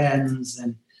Mercedes Benz,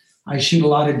 and I shoot a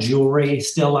lot of jewelry,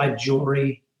 still life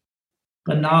jewelry,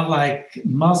 but not like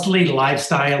mostly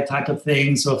lifestyle type of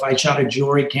things. So if I shot a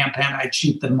jewelry campaign, I'd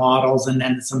shoot the models and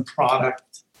then some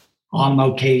product on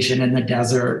location in the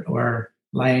desert or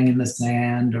laying in the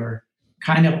sand or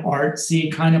kind of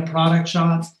artsy kind of product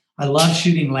shots. I love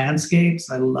shooting landscapes.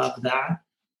 I love that.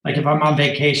 Like if I'm on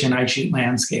vacation, I shoot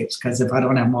landscapes because if I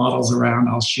don't have models around,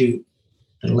 I'll shoot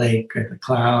the lake or the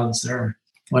clouds or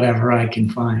whatever I can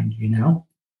find, you know?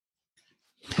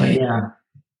 But yeah.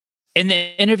 In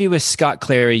the interview with Scott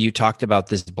Clary, you talked about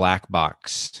this black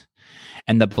box.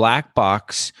 And the black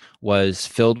box was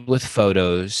filled with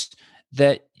photos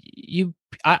that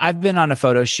I've been on a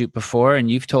photo shoot before,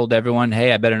 and you've told everyone,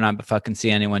 "Hey, I better not fucking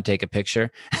see anyone take a picture."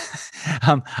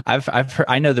 I've heard,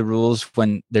 I know the rules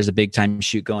when there's a big time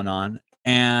shoot going on,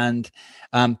 and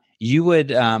you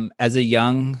would, as a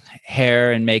young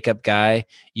hair and makeup guy,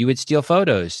 you would steal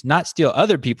photos, not steal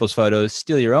other people's photos,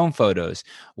 steal your own photos.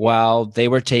 While they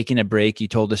were taking a break, you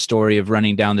told a story of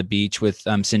running down the beach with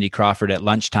Cindy Crawford at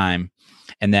lunchtime,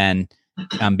 and then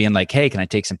being like, "Hey, can I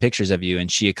take some pictures of you?"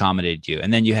 And she accommodated you.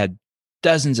 And then you had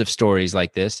dozens of stories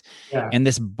like this. Yeah. And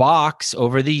this box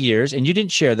over the years, and you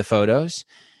didn't share the photos.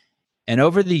 And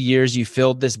over the years, you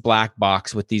filled this black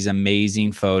box with these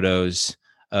amazing photos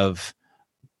of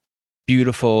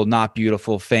beautiful, not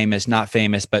beautiful, famous, not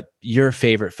famous, but your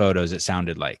favorite photos, it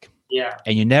sounded like. Yeah.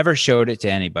 And you never showed it to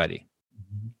anybody.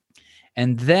 Mm-hmm.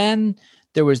 And then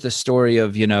there was the story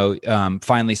of,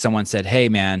 finally someone said, "Hey,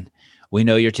 man, we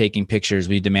know you're taking pictures.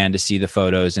 We demand to see the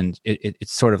photos." And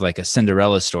it's sort of like a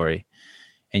Cinderella story.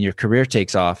 And your career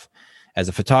takes off as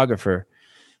a photographer.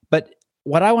 But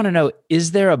what I want to know,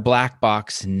 is there a black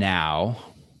box now?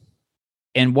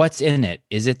 And what's in it?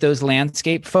 Is it those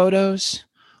landscape photos?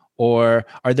 Or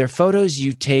are there photos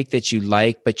you take that you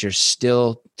like, but you're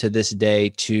still to this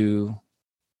day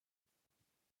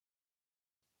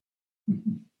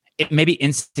maybe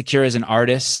insecure as an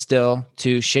artist still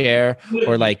to share?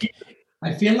 Or like,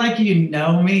 I feel like you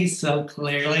know me so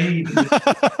clearly.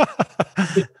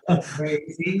 It's so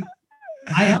crazy.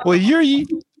 I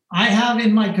have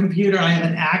in my computer, I have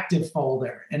an active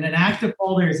folder. And an active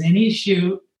folder is any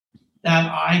shoot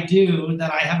that I do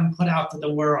that I haven't put out to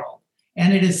the world.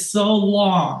 And it is so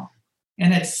long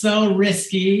and it's so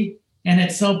risky and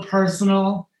it's so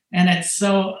personal. And it's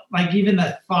so like even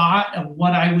the thought of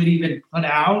what I would even put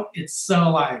out, it's so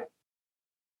like,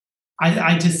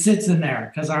 I just sits in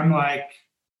there because I'm like,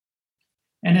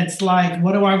 and it's like,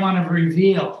 what do I want to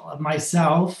reveal of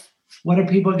myself? What are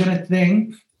people going to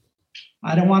think?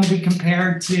 I don't want to be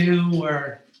compared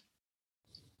to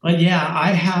but yeah, I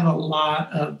have a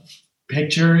lot of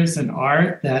pictures and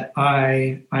art that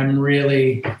I'm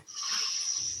really,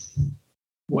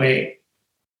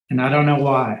 and I don't know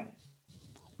why,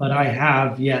 but I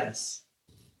have, yes.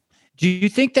 Do you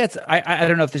think that's, I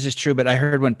don't know if this is true, but I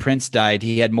heard when Prince died,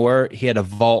 he had a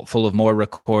vault full of more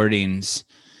recordings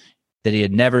that he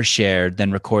had never shared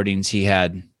than recordings he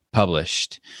had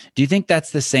published. Do you think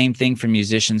that's the same thing for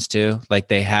musicians too? Like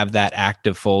they have that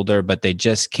active folder, but they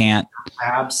just can't?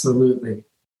 Absolutely.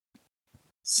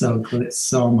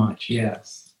 So much,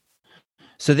 yes.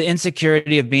 So the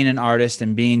insecurity of being an artist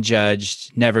and being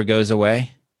judged never goes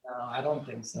away? No, I don't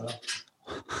think so.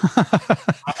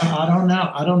 I don't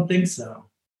know. I don't think so.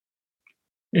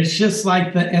 It's just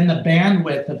like the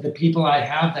bandwidth of the people I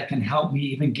have that can help me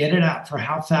even get it out for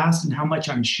how fast and how much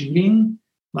I'm shooting.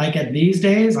 Like at these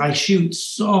days, I shoot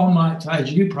so much,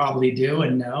 as you probably do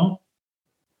and know.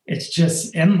 It's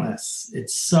just endless.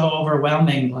 It's so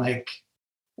overwhelming, like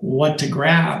what to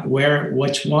grab,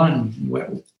 which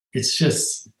one. It's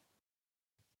just,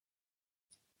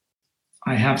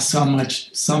 I have so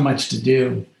much to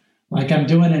do. Like I'm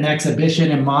doing an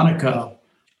exhibition in Monaco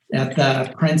at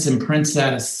the Prince and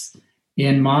Princess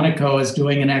in Monaco is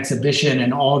doing an exhibition,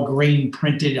 an all green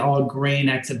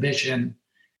exhibition.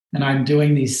 And I'm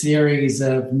doing these series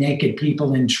of naked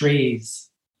people in trees.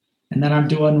 And then I'm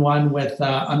doing one with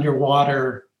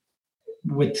underwater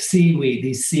with seaweed,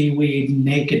 these seaweed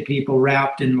naked people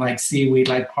wrapped in like seaweed,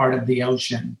 like part of the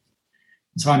ocean.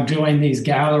 So I'm doing these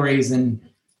galleries and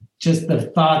just the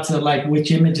thoughts of like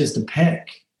which images to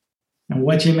pick and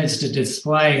which image to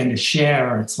display and to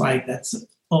share. It's like,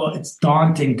 it's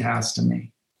daunting task to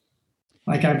me.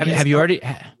 Like have you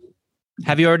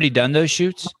already done those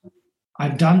shoots?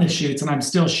 I've done the shoots and I'm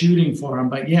still shooting for them,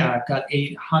 but yeah, I've got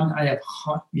 800. I have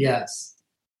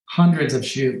hundreds of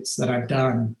shoots that I've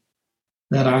done.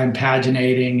 that I'm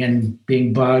paginating and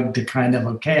being bugged to kind of,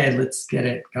 okay, let's get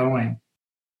it going.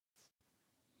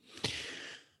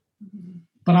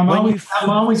 But I'm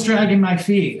always dragging my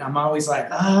feet. I'm always like,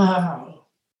 oh,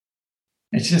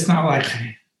 it's just not like,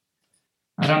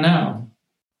 I don't know.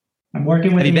 I'm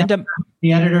working with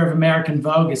the editor of American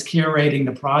Vogue is curating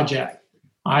the project.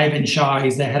 Ivan Shaw,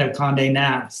 he's the head of Condé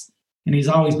Nast. And he's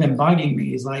always been bugging me.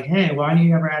 He's like, hey, why don't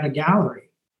you ever add a gallery?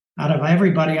 Out of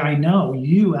everybody I know,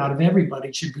 you out of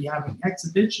everybody should be having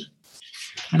exhibitions.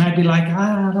 And I'd be like,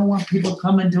 I don't want people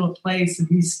coming to a place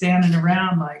and me standing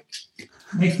around, like,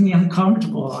 makes me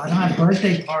uncomfortable. I don't have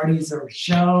birthday parties or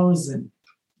shows, and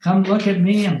come look at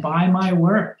me and buy my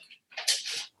work.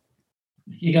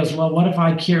 He goes, well, what if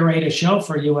I curate a show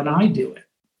for you and I do it?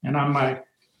 And I'm like,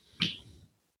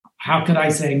 how could I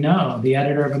say no? The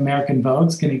editor of American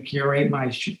Vogue's going to curate my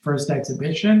first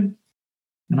exhibition?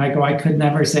 And I go, I could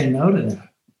never say no to that.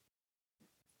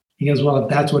 He goes, well, if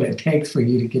that's what it takes for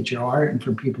you to get your art and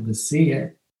for people to see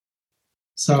it.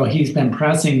 So he's been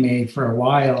pressing me for a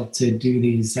while to do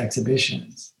these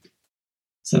exhibitions.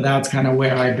 So that's kind of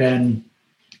where I've been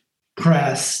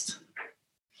pressed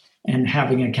and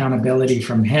having accountability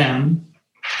from him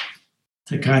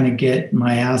to kind of get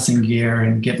my ass in gear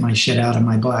and get my shit out of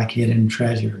my black hidden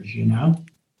treasures, you know?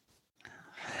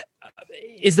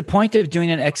 Is the point of doing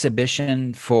an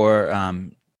exhibition for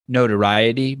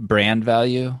notoriety, brand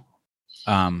value?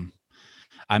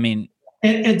 I mean,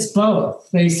 it's both.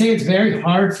 They say it's very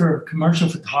hard for commercial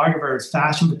photographers,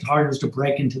 fashion photographers to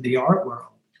break into the art world.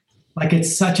 Like,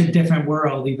 it's such a different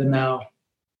world, even though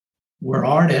we're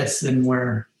artists and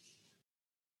we're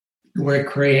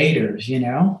creators, you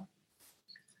know?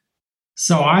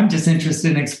 So I'm just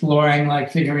interested in exploring,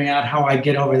 like, figuring out how I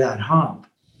get over that hump,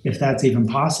 if that's even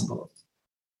possible.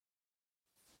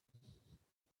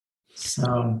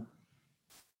 So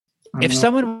if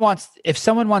someone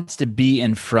wants to be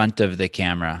in front of the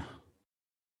camera,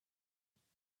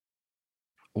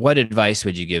 what advice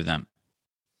would you give them?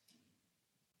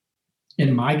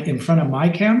 In front of my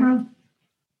camera?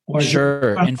 Or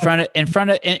sure, in front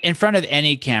of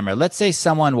any camera. Let's say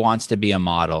someone wants to be a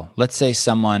model. Let's say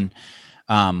someone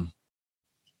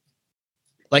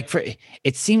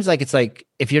it seems like it's like,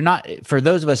 if you're not, for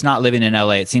those of us not living in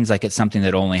LA, it seems like it's something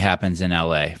that only happens in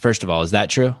LA. First of all, is that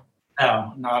true?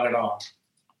 No, not at all.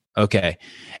 Okay.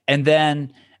 And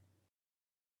then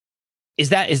is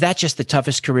that just the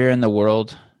toughest career in the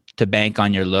world, to bank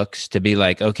on your looks, to be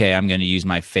like, okay, I'm going to use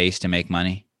my face to make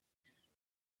money?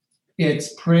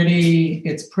 It's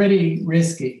pretty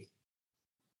risky.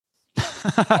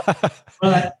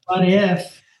 but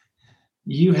if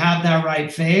you have that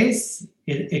right face,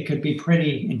 it could be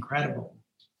pretty incredible.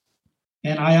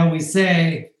 And I always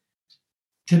say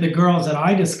to the girls that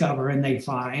I discover and they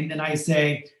find, and I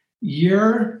say,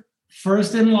 you're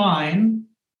first in line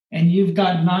and you've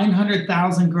got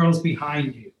 900,000 girls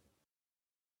behind you.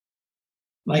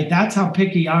 Like, that's how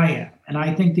picky I am. And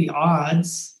I think the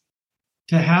odds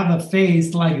to have a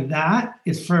face like that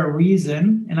is for a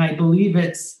reason. And I believe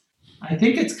it's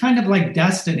kind of like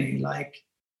destiny. Like,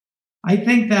 I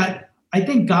think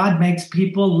God makes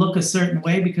people look a certain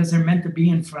way because they're meant to be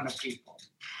in front of people.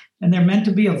 And they're meant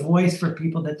to be a voice for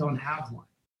people that don't have one.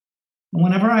 And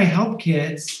whenever I help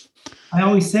kids, I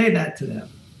always say that to them.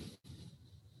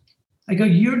 I go,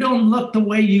 you don't look the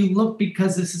way you look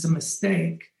because this is a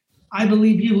mistake. I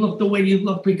believe you look the way you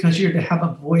look because you're to have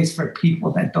a voice for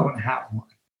people that don't have one.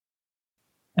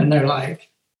 And they're like,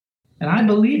 and I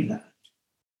believe that.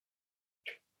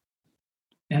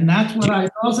 And that's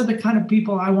what those are the kind of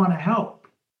people I want to help.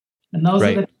 And those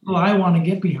are the people I want to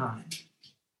get behind.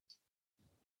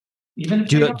 Even if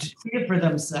they don't see it for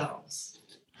themselves.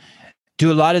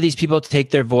 Do a lot of these people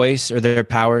take their voice or their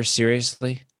power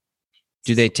seriously?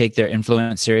 Do they take their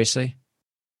influence seriously?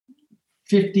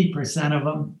 50% of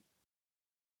them.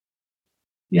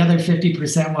 The other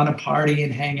 50% want to party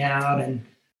and hang out and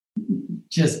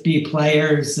just be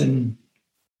players and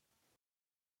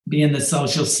be in the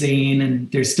social scene,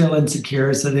 and they're still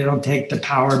insecure, so they don't take the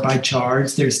power by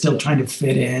charge. They're still trying to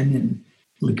fit in and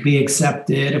be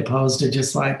accepted, opposed to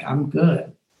just like, I'm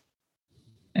good.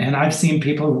 And I've seen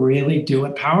people really do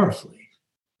it powerfully.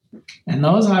 And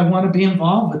I want to be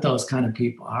involved with those kind of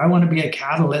people. I want to be a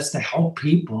catalyst to help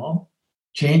people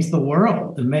change the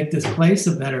world and make this place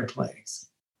a better place.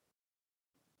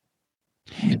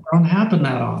 It don't happen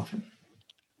that often.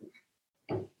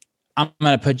 I'm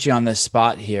going to put you on the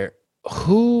spot here.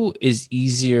 Who is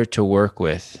easier to work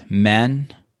with, men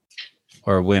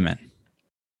or women?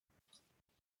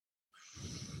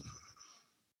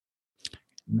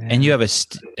 Man. And you have a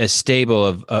stable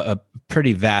of a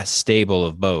pretty vast stable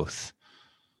of both.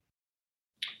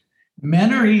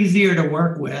 Men are easier to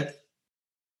work with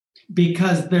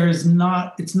because it's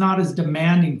not as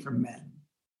demanding for men.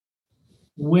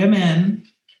 Women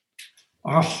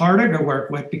are harder to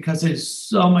work with because there's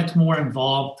so much more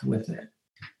involved with it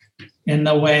in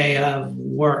the way of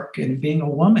work and being a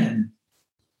woman,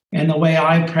 and the way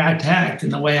I protect,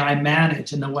 and the way I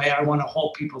manage, and the way I want to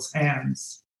hold people's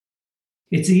hands.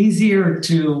 It's easier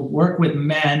to work with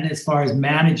men as far as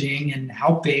managing and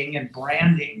helping and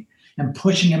branding and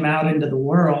pushing them out into the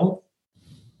world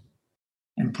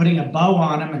and putting a bow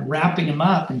on them and wrapping them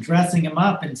up and dressing them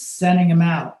up and sending them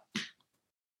out.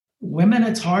 Women,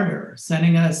 it's harder.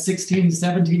 Sending a 16,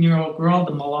 17-year-old girl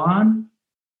to Milan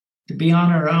to be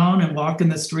on her own and walk in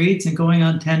the streets and going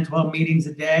on 10, 12 meetings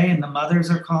a day. And the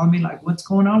mothers are calling me like, what's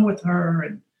going on with her?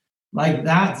 And like,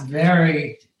 that's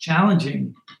very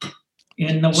challenging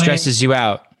in the way. Stresses you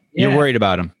out. Yeah. You're worried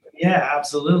about them. Yeah,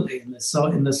 absolutely. In the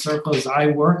circles I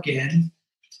work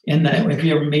if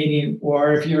you're meeting,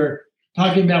 or if you're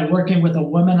talking about working with a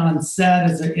woman on set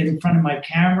in front of my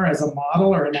camera as a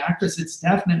model or an actress, it's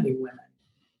definitely women.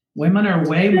 Women are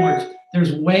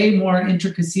there's way more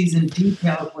intricacies and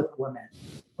details with women,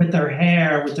 with their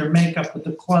hair, with their makeup, with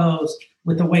the clothes,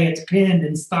 with the way it's pinned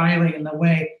and styling, and the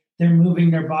way they're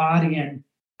moving their body and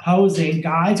posing.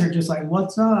 Guys are just like,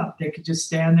 what's up? They could just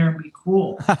stand there and be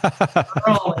cool.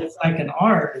 Girl, it's like an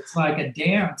art. It's like a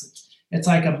dance. It's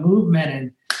like a movement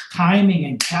and timing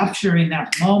and capturing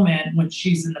that moment when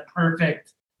she's in the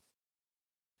perfect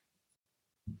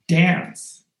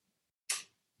dance.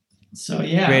 So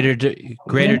yeah,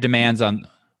 greater demands on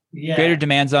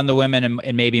the women,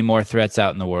 and maybe more threats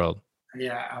out in the world.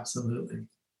 Yeah, absolutely.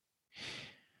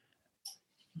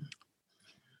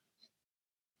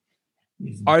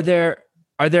 Are there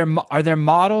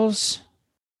models,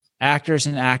 actors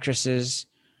and actresses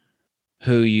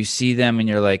who you see them and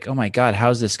you're like, oh my God,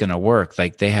 how's this going to work?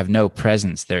 Like, they have no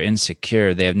presence. They're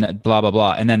insecure. They have no, blah, blah,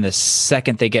 blah. And then the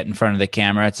second they get in front of the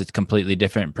camera, it's a completely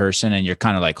different person. And you're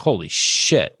kind of like, holy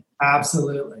shit.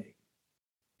 Absolutely.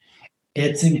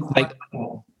 It's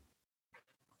incredible.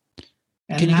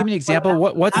 Can you give me an example?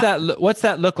 What's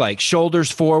that look like? Shoulders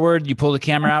forward, you pull the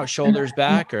camera out, shoulders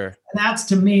back, or? And that's,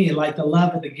 to me, like the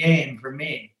love of the game for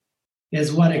me,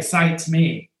 is what excites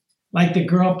me. Like the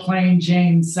girl playing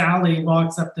Jane Sally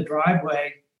walks up the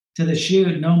driveway to the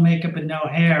shoot, no makeup and no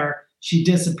hair. She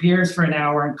disappears for an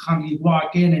hour and you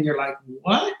walk in and you're like,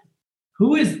 what?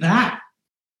 Who is that?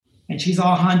 And she's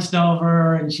all hunched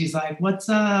over and she's like, what's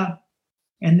up?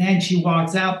 And then she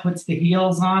walks out, puts the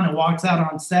heels on and walks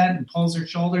out on set and pulls her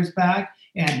shoulders back,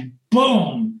 and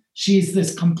boom, she's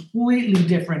this completely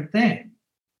different thing.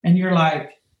 And you're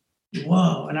like,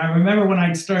 whoa. And I remember when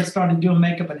I started doing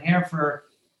makeup and hair for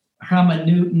Helmut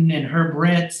Newton and Herb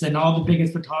Ritts and all the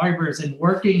biggest photographers, and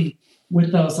working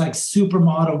with those like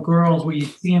supermodel girls where you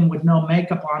see them with no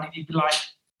makeup on, and you'd be like,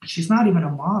 she's not even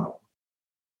a model.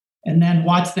 And then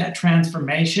watch that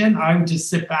transformation. I would just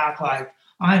sit back like,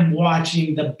 I'm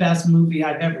watching the best movie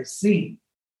I've ever seen.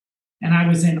 And I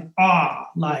was in awe,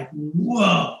 like,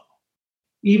 whoa.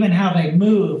 Even how they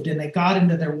moved and they got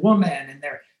into their woman and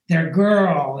their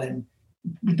girl, and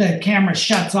the camera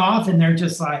shuts off and they're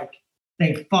just like,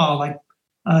 they fall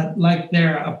like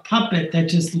they're a puppet that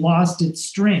just lost its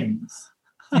strings.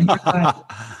 And you're like,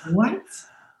 what?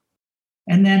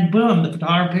 And then boom, the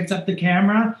photographer picks up the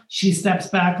camera. She steps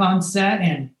back on set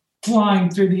and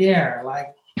flying through the air,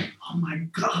 like, oh my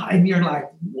God. And you're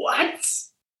like, what?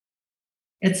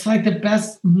 It's like the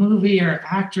best movie or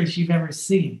actress you've ever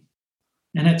seen.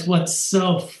 And it's what's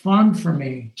so fun for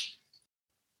me.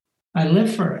 I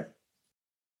live for it.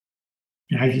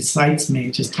 It excites me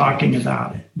just talking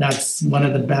about it. That's one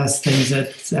of the best things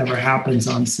that's ever happens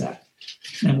on set,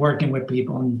 and working with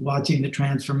people and watching the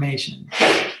transformation.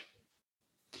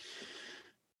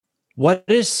 What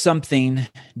is something,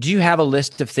 do you have a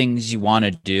list of things you want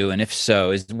to do? And if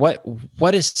so,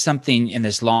 what is something in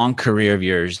this long career of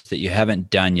yours that you haven't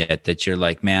done yet that you're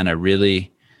like, man, I'd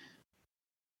really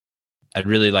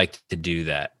like to do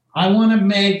that? I want to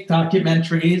make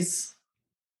documentaries,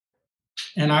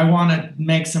 and I want to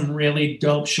make some really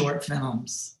dope short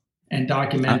films and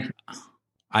documentaries.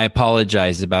 I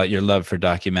apologize about your love for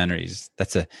documentaries.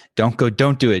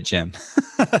 Don't do it, Jim.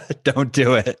 Don't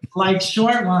do it. Like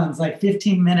short ones, like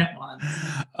 15-minute ones.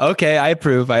 Okay, I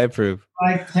approve. Like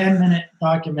 10-minute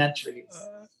documentaries.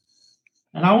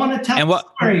 And I want to tell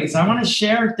stories. I want to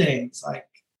share things. Like,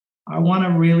 I want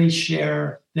to really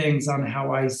share things on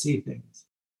how I see things.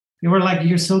 They were like,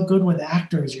 you're so good with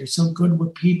actors. You're so good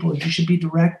with people. You should be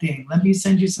directing. Let me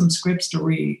send you some scripts to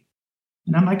read.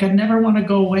 And I'm like, I never want to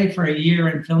go away for a year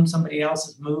and film somebody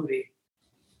else's movie.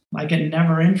 Like it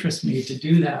never interests me to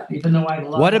do that, even though I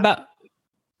love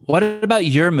What about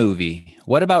your movie?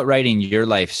 What about writing your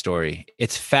life story?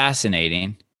 It's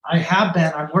fascinating. I have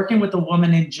been. I'm working with a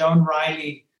woman named Joan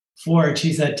Riley Ford.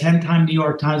 She's a 10-time New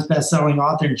York Times bestselling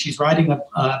author, and she's writing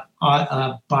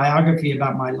a biography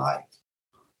about my life.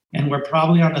 And we're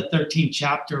probably on the 13th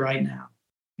chapter right now.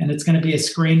 And it's going to be a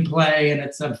screenplay and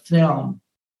it's a film.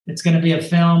 It's going to be a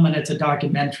film and it's a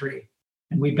documentary.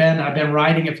 And I've been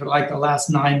writing it for like the last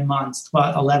 9 months,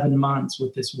 11 months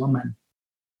with this woman.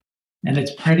 And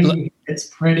it's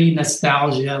pretty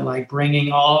nostalgia, like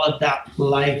bringing all of that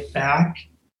life back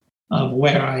of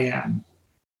where I am.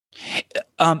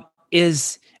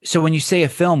 So when you say a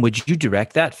film, would you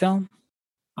direct that film?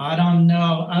 I don't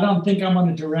know. I don't think I'm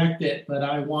going to direct it, but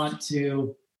I want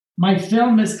to. My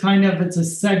film is it's a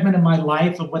segment of my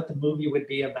life of what the movie would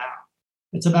be about.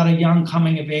 It's about a young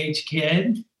coming of age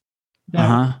kid that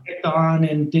was picked on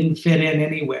and didn't fit in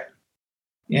anywhere.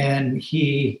 And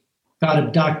he got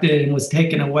abducted and was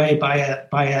taken away by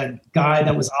a guy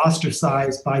that was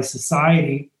ostracized by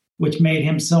society, which made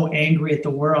him so angry at the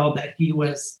world that he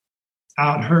was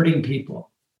out hurting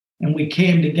people. And we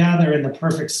came together in the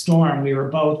perfect storm. We were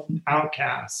both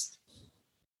outcasts.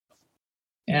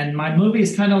 And my movie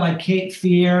is kind of like Cape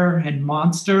Fear and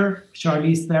Monster,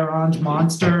 Charlize Theron's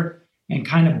Monster, and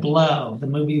kind of Blow, the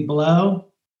movie Blow.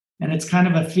 And it's kind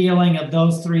of a feeling of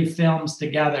those three films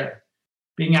together.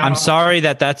 I'm sorry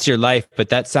that's your life, but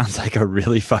that sounds like a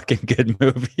really fucking good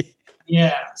movie.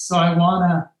 Yeah. So I'm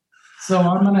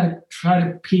going to try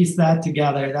to piece that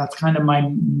together. That's kind of my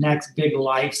next big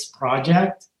life's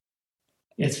project.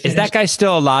 Is that guy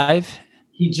still alive?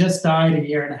 He just died a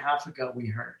year and a half ago, we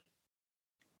heard.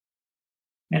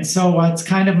 And so what's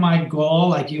kind of my goal,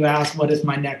 like you asked, what is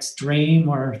my next dream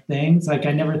or things? Like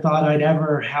I never thought I'd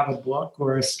ever have a book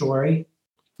or a story.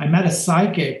 I met a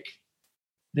psychic.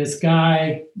 This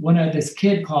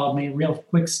kid called me, real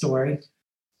quick story.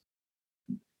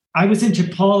 I was in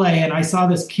Chipotle and I saw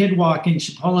this kid walk in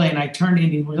Chipotle and I turned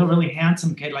in, he was a really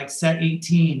handsome kid, like set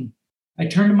 18. I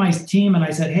turned to my team and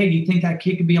I said, hey, do you think that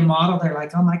kid could be a model? They're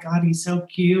like, oh my God, he's so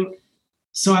cute.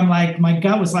 So I'm like, my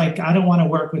gut was like, I don't want to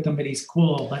work with him, but he's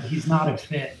cool, but he's not a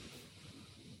fit.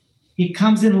 He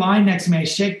comes in line next to me. I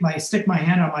stick my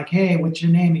hand out. I'm like, hey, what's your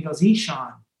name? He goes,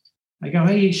 Ishan. I go,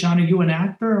 hey, Ishan, are you an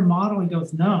actor or model? He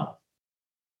goes, no.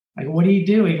 I go, what do you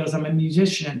do? He goes, I'm a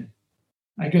musician.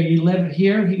 I go, you live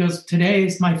here? He goes, today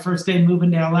is my first day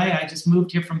moving to LA. I just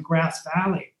moved here from Grass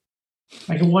Valley.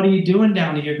 I go, what are you doing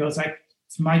down here? He goes,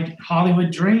 it's my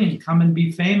Hollywood dream. Come and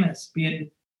be famous, be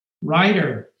a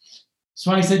writer.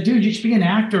 So I said, dude, you should be an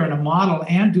actor and a model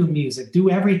and do music.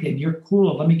 Do everything. You're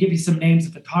cool. Let me give you some names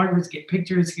of photographers, get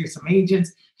pictures. Here's some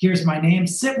agents. Here's my name.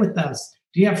 Sit with us.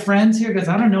 Do you have friends here? Because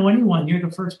I don't know anyone. You're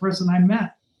the first person I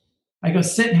met. I go,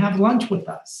 sit and have lunch with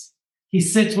us. He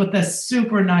sits with a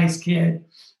super nice kid.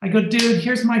 I go, dude,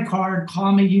 here's my card.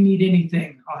 Call me. You need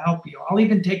anything. I'll help you. I'll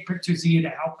even take pictures of you to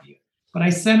help you. But I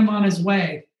sent him on his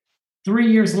way.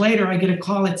 3 years later, I get a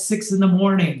call at 6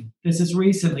 a.m. This is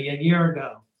recently, a year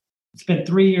ago. It's been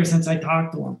 3 years since I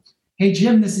talked to him. Hey,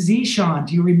 Jim, this is Ishan.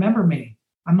 Do you remember me?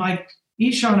 I'm like,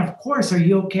 Ishan, of course. Are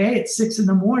you okay? It's 6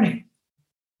 a.m.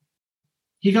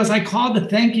 He goes, I called to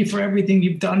thank you for everything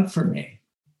you've done for me.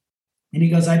 And he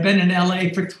goes, I've been in LA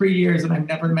for 3 years and I've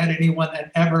never met anyone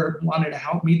that ever wanted to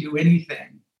help me do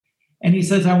anything. And he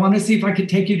says, I want to see if I could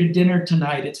take you to dinner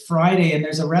tonight. It's Friday and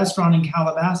there's a restaurant in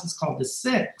Calabasas called The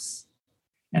Six.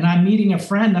 And I'm meeting a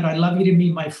friend that I'd love you to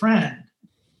meet my friend.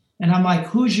 And I'm like,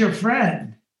 who's your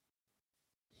friend?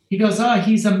 He goes,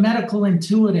 he's a medical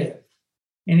intuitive.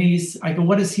 And I go,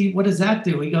 what does that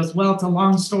do? He goes, well, it's a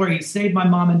long story. He saved my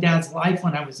mom and dad's life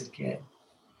when I was a kid.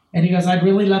 And he goes, I'd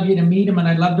really love you to meet him and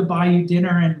I'd love to buy you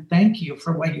dinner and thank you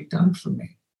for what you've done for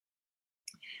me.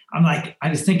 I'm like, I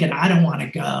was thinking, I don't want to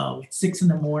go. It's 6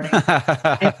 a.m.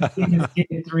 I haven't seen this kid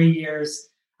in 3 years.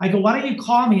 I go, why don't you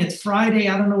call me? It's Friday.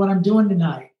 I don't know what I'm doing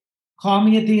tonight. Call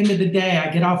me at the end of the day. I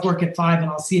get off work at 5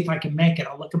 and I'll see if I can make it.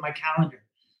 I'll look at my calendar.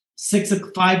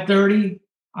 5:30,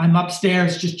 I'm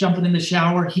upstairs just jumping in the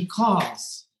shower. He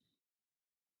calls.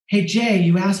 Hey, Jay,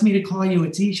 you asked me to call you.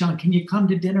 It's Ishan. Can you come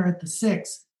to dinner at the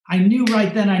 6? I knew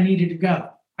right then I needed to go.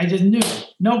 I just knew,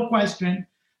 no question.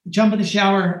 I jump in the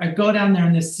shower. I go down there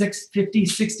and this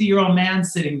 60-year-old man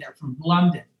sitting there from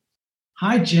London.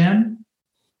 Hi, Jim.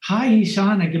 Hi,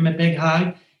 Ishan. I give him a big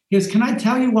hug. He goes, can I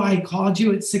tell you why I called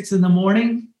you at 6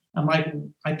 a.m? I'm like,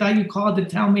 I thought you called to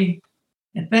tell me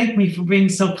and thank me for being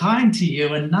so kind to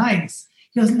you and nice.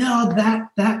 He goes, no,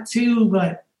 that too,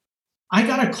 but I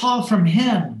got a call from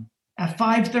him at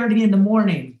 5:30 in the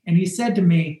morning. And he said to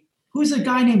me, who's a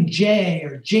guy named Jay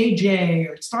or JJ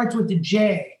or it starts with the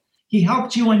J? He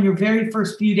helped you on your very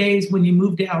first few days when you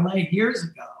moved to LA years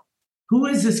ago. Who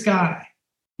is this guy?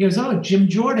 He goes, oh, Jim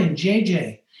Jordan,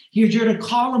 JJ. You're to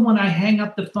call him when I hang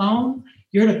up the phone.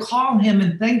 You're to call him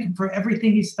and thank him for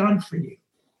everything he's done for you.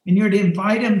 And you're to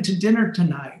invite him to dinner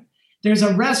tonight. There's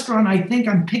a restaurant I think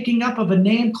I'm picking up of a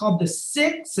name called the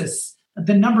Six,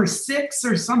 the number 6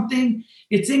 or something.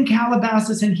 It's in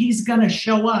Calabasas and he's going to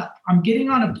show up. I'm getting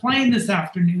on a plane this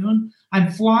afternoon.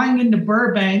 I'm flying into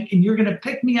Burbank and you're going to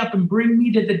pick me up and bring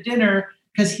me to the dinner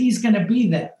because he's going to be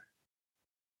there.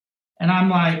 And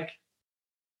I'm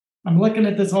looking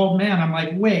at this old man. I'm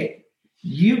like, wait,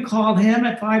 you called him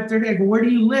at 5:30? I go, where do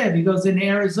you live? He goes, in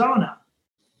Arizona.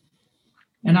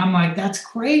 And I'm like, that's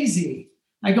crazy.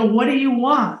 I go, what do you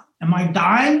want? Am I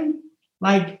dying?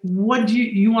 Like, what do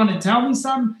you want to tell me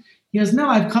something? He goes, no,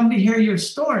 I've come to hear your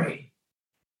story.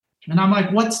 And I'm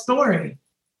like, what story?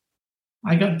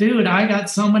 I go, dude, I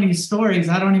got so many stories.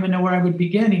 I don't even know where I would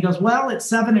begin. He goes, well, it's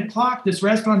 7:00. This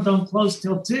restaurant don't close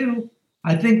till 2.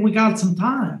 I think we got some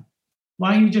time.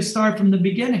 Why don't you just start from the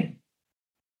beginning?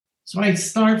 So I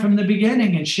start from the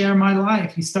beginning and share my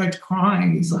life. He starts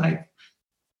crying. He's like,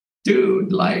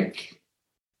 dude, like,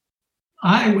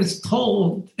 I was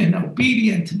told and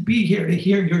obedient to be here to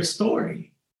hear your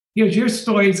story. He goes, your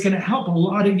story is going to help a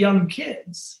lot of young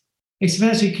kids,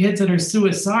 especially kids that are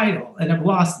suicidal and have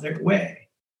lost their way.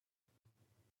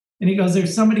 And he goes,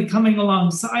 there's somebody coming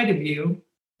alongside of you.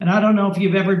 And I don't know if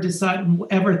you've ever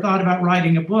thought about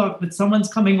writing a book, but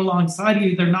someone's coming alongside of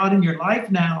you. They're not in your life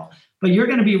now, but you're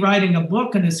going to be writing a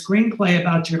book and a screenplay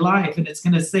about your life, and it's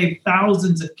going to save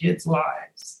thousands of kids'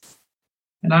 lives.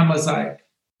 And I was like,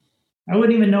 I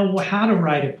wouldn't even know how to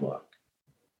write a book.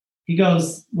 He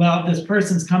goes, well, this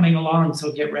person's coming along,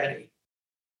 so get ready.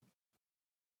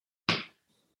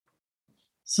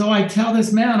 So I tell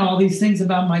this man all these things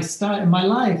about my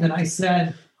life. And I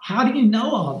said, how do you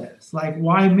know all this? Like,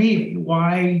 why me?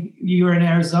 Why you're in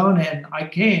Arizona and I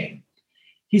came?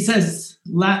 He says,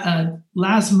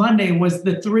 last Monday was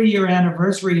the 3-year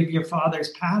anniversary of your father's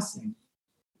passing.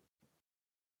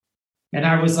 And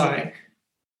I was like,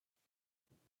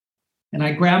 and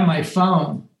I grabbed my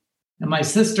phone. And my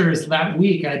sisters that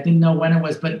week, I didn't know when it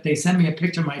was, but they sent me a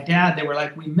picture of my dad. They were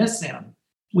like, we miss him.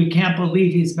 We can't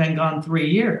believe he's been gone 3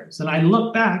 years. And I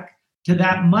looked back to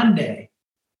that Monday,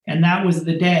 and that was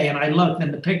the day. And I looked,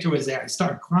 and the picture was there. I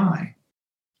started crying.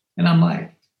 And I'm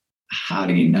like, how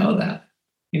do you know that?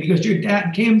 And he goes, your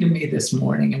dad came to me this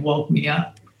morning and woke me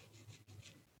up.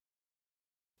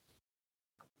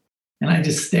 And I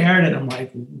just stared at him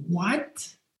like, what?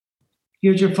 He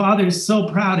goes, your father is so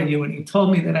proud of you. And he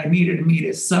told me that I needed to meet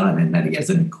his son and that he has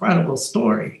an incredible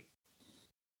story.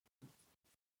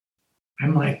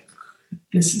 I'm like,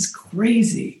 this is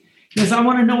crazy. He goes, I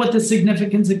want to know what the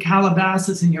significance of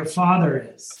Calabasas and your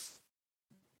father is.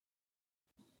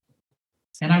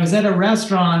 And I was at a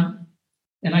restaurant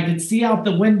and I could see out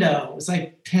the window. It was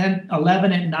like 10,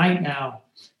 11 at night now.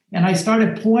 And I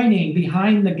started pointing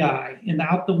behind the guy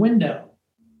out the window.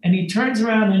 And he turns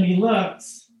around and he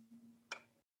looks.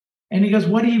 And he goes,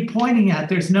 what are you pointing at?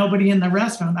 There's nobody in the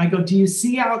restaurant. I go, do you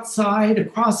see outside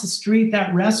across the street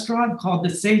that restaurant called the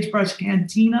Sagebrush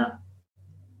Cantina?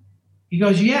 He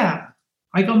goes, yeah.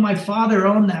 I go, my father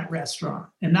owned that restaurant.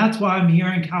 And that's why I'm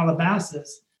here in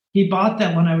Calabasas. He bought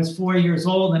that when I was 4 years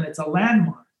old, and it's a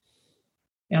landmark.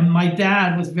 And my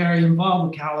dad was very involved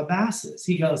with Calabasas.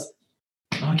 He goes,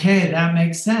 okay, that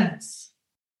makes sense.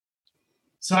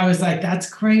 So I was like, that's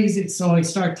crazy. So I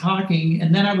start talking.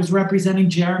 And then I was representing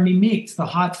Jeremy Meeks, the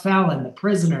hot felon, the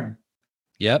prisoner.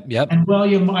 Yep. And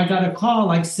I got a call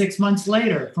like 6 months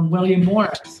later from William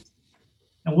Morris.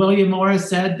 And William Morris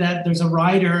said that there's a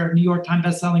writer, a New York Times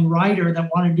bestselling writer,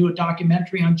 that wanted to do a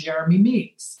documentary on Jeremy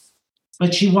Meeks.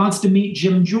 But she wants to meet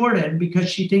Jim Jordan because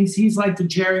she thinks he's like the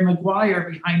Jerry Maguire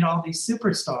behind all these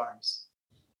superstars.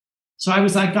 So I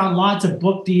was like, got lots of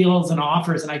book deals and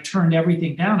offers, and I turned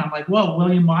everything down. I'm like, whoa,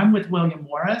 I'm with William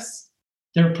Morris.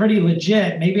 They're pretty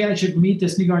legit. Maybe I should meet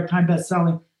this New York Times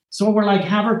bestselling. So we're like,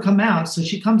 have her come out. So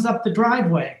she comes up the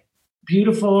driveway.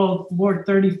 Beautiful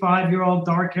 35-year-old,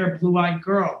 dark-haired, blue-eyed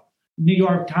girl, New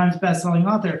York Times bestselling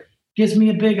author, gives me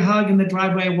a big hug in the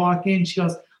driveway. I walk in. She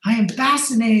goes, I am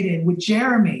fascinated with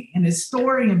Jeremy and his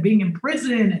story and being in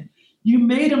prison. And you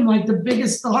made him like the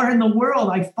biggest star in the world.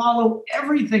 I follow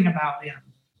everything about him.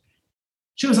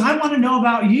 She goes, I want to know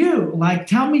about you. Like,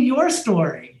 tell me your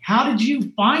story. How did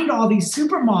you find all these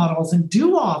supermodels and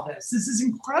do all this? This is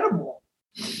incredible.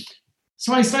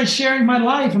 So I start sharing my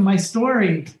life and my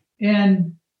story.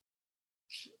 And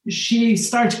she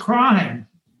starts crying.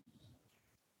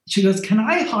 She goes, can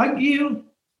I hug you?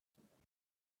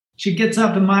 She gets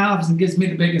up in my office and gives me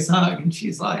the biggest hug. And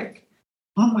she's like,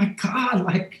 oh my God,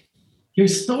 like your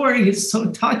story is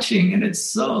so touching and it's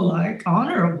so like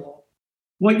honorable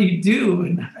what you do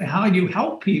and how you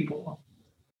help people.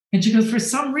 And she goes, for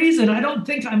some reason, I don't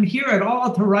think I'm here at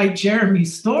all to write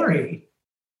Jeremy's story.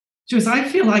 She goes, I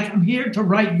feel like I'm here to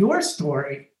write your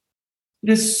story. It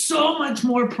is so much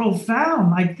more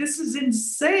profound. Like, this is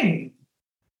insane.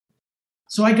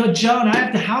 So I go, Joan,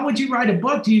 how would you write a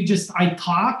book? I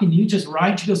talk and you just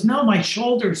write? She goes, no, my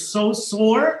shoulder's so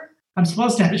sore. I'm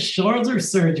supposed to have shoulder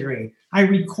surgery. I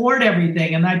record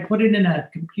everything and I put it in a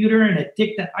computer and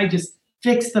I just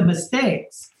fix the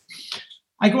mistakes.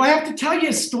 I go, I have to tell you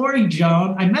a story,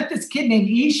 Joan. I met this kid named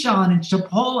Ishan in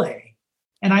Chipotle.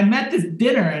 And I met this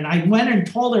dinner and I went and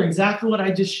told her exactly what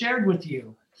I just shared with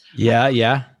you. Yeah.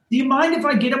 Do you mind if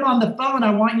I get him on the phone?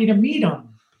 I want you to meet him.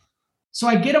 So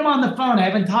I get him on the phone. I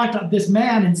haven't talked to this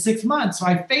man in 6 months. So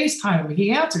I FaceTime him.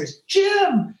 He answers,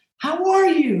 Jim, how are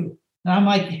you? And I'm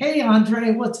like, hey,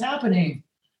 Andre, what's happening?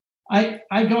 I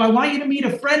go, I want you to meet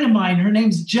a friend of mine. Her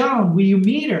name's Joan. Will you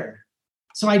meet her?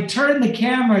 So I turn the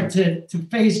camera to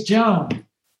face Joan.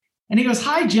 And he goes,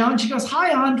 hi, Joan. She goes,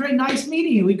 hi, Andre. Nice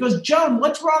meeting you. He goes, Joan,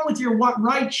 what's wrong with your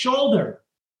right shoulder?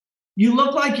 You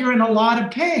look like you're in a lot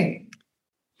of pain.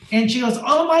 And she goes,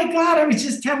 oh, my God, I was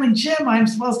just telling Jim I'm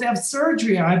supposed to have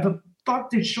surgery. I have a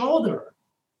fucked shoulder.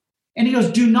 And he goes,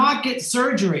 do not get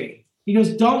surgery. He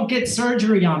goes, don't get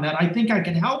surgery on that. I think I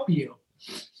can help you.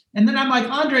 And then I'm like,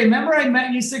 Andre, remember I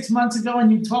met you 6 months ago and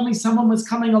you told me someone was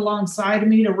coming alongside of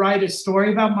me to write a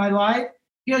story about my life?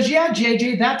 He goes, yeah,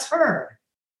 JJ, that's her.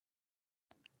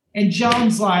 And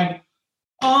Joan's like,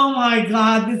 oh my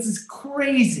God, this is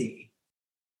crazy.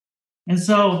 And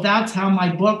so that's how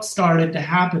my book started to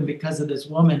happen, because of this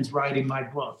woman's writing my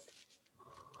book.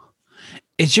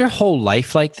 Is your whole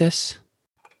life like this?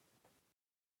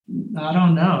 I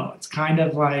don't know. It's kind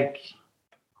of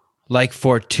like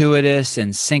fortuitous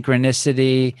and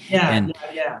synchronicity.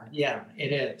 Yeah,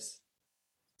 it is.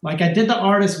 Like, I did the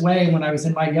artist way when I was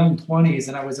in my young 20s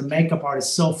and I was a makeup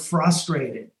artist, so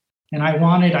frustrated. And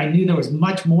I knew there was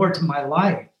much more to my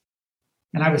life.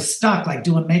 And I was stuck like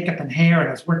doing makeup and hair. And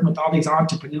I was working with all these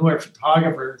entrepreneur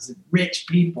photographers and rich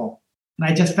people. And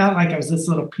I just felt like I was this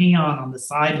little peon on the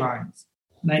sidelines.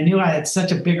 And I knew I had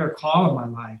such a bigger call in my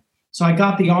life. So I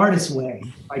got The Artist Way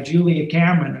by Julia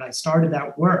Cameron. And I started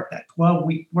that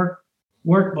 12-week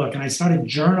workbook. And I started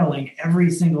journaling every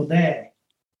single day.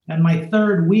 And my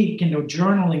third week into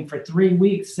journaling for 3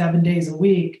 weeks, 7 days a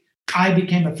week, I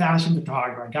became a fashion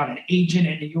photographer. I got an agent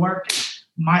in New York.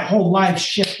 And my whole life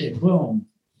shifted. Boom.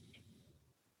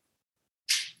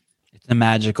 It's a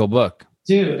magical book.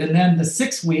 Dude. And then the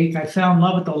 6th week, I fell in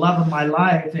love with the love of my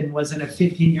life and was in a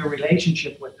 15-year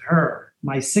relationship with her.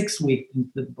 My 6th week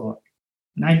into the book.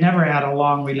 And I never had a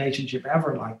long relationship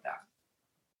ever like that.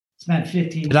 Spent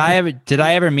 15 years. Did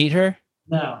I ever meet her?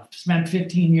 No. Spent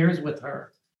 15 years with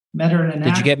her. Met her in an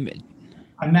Did you get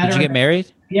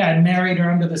married? Yeah, I married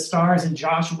her under the stars in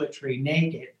Joshua Tree,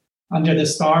 naked, under the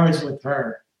stars with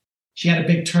her. She had a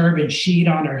big turban sheet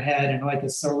on her head and like a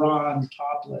sarong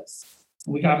topless.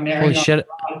 We got married.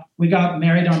 We got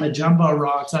married on the jumbo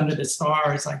rocks under the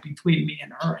stars, like between me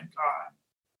and her and God.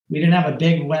 We didn't have a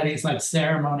big wedding, like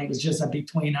ceremony. It was just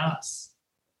between us.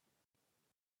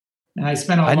 And I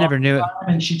spent I never knew it.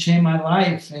 And she changed my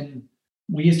life. And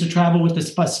we used to travel with the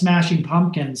Smashing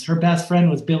Pumpkins. Her best friend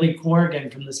was Billy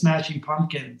Corgan from the Smashing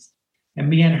Pumpkins. And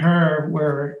me and her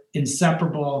were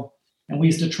inseparable. And we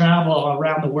used to travel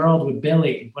around the world with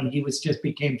Billy when he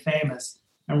became famous.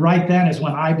 And right then is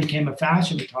when I became a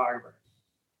fashion photographer.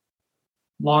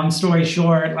 Long story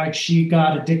short, like, she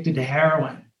got addicted to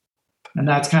heroin. And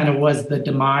that's kind of was the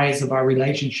demise of our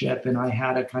relationship. And I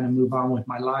had to kind of move on with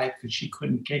my life because she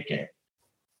couldn't kick it.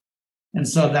 And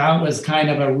so that was kind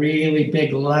of a really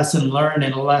big lesson learned,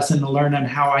 and a lesson to learn on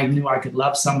how I knew I could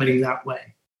love somebody that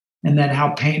way. And then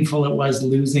how painful it was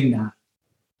losing that.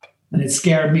 And it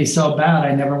scared me so bad.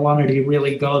 I never wanted to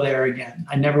really go there again.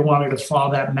 I never wanted to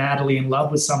fall that madly in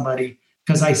love with somebody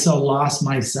because I so lost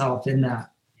myself in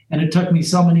that. And it took me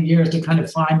so many years to kind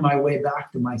of find my way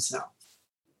back to myself.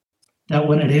 That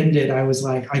when it ended, I was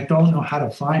like, I don't know how to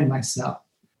find myself.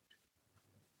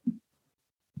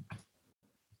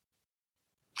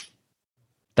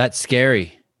 That's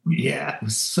scary. Yeah, it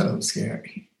was so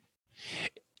scary.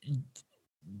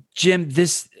 Jim,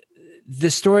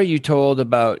 the story you told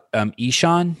about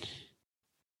Ishan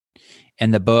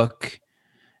and the book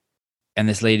and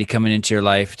this lady coming into your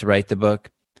life to write the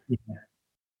book. Yeah.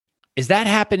 Is that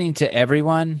happening to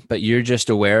everyone, but you're just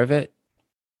aware of it?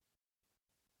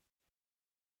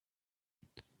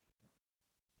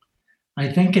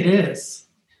 I think it is.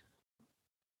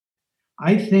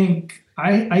 I think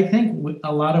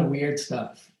a lot of weird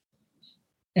stuff,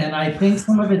 and I think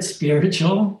some of it's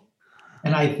spiritual,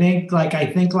 and I think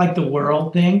like the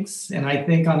world thinks, and I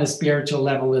think on a spiritual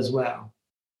level as well.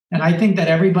 And I think that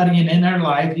everybody in our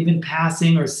life, even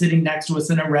passing or sitting next to us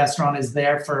in a restaurant, is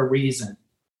there for a reason.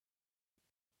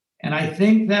 And I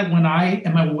think that when I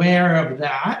am aware of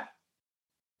that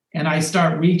and I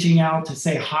start reaching out to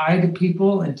say hi to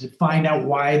people and to find out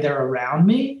why they're around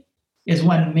me, is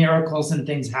when miracles and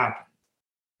things happen.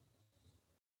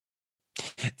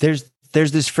 There's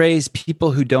this phrase,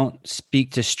 people who don't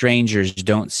speak to strangers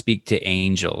don't speak to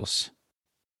angels.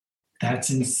 That's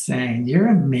insane. You're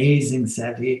amazing,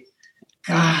 Sevi.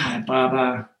 God,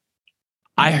 Baba.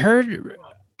 I heard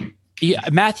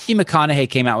Matthew McConaughey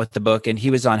came out with the book and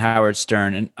he was on Howard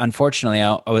Stern. And unfortunately,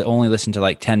 I only listened to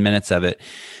like 10 minutes of it.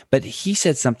 But he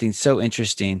said something so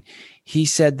interesting. He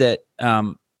said that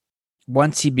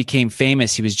once he became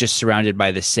famous, he was just surrounded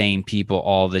by the same people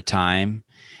all the time.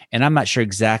 And I'm not sure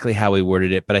exactly how he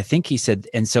worded it, but I think he said,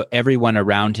 and so everyone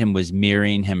around him was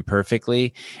mirroring him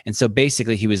perfectly. And so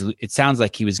basically it sounds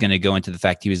like he was going to go into the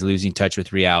fact he was losing touch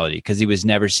with reality because he was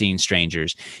never seeing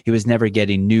strangers. He was never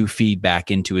getting new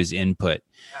feedback into his input.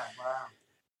 Yeah, wow.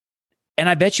 And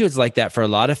I bet you it's like that for a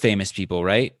lot of famous people,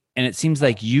 right? And it seems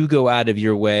like you go out of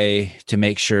your way to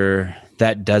make sure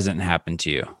that doesn't happen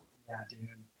to you. Yeah, dude.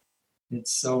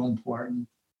 It's so important.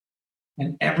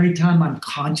 And every time I'm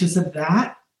conscious of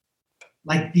that,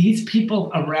 like these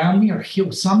people around me are here.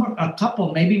 A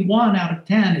couple, maybe 1 out of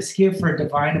 10 is here for a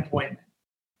divine appointment.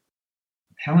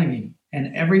 I'm telling you.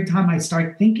 And every time I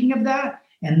start thinking of that,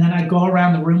 and then I go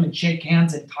around the room and shake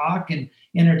hands and talk and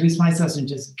introduce myself and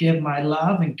just give my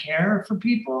love and care for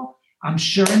people, I'm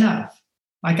sure enough.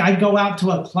 Like I go out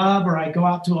to a club or I go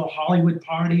out to a Hollywood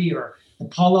party or the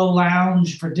Polo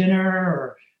Lounge for dinner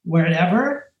or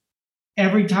wherever.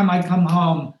 Every time I come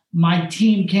home, my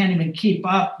team can't even keep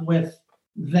up with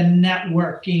the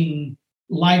networking,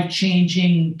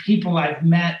 life-changing people I've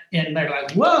met, and they're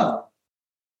like, whoa,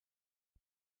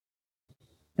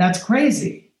 that's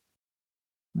crazy.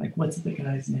 Like, what's the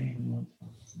guy's name?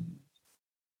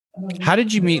 How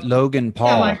did you meet Logan Paul?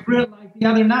 Yeah, like the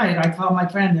other night, I called my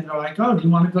friend and they're like, oh, do you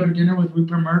want to go to dinner with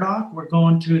Rupert Murdoch? We're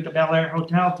going to the Bel Air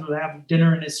Hotel to have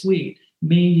dinner in his suite.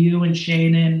 Me, you, and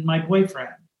Shane, and my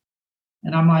boyfriend.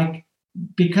 And I'm like,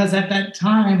 because at that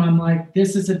time, I'm like,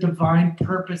 this is a divine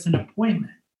purpose and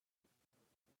appointment.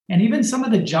 And even some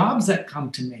of the jobs that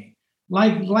come to me,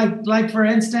 like for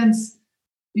instance,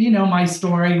 my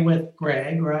story with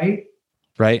Greg, right?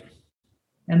 Right.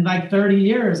 And like 30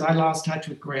 years, I lost touch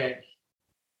with Greg.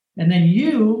 And then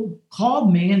you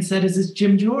called me and said, is this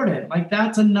Jim Jordan? Like,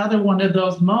 that's another one of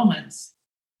those moments,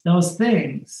 those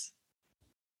things.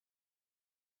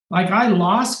 Like I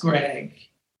lost Greg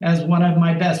as one of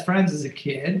my best friends as a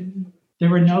kid. There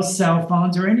were no cell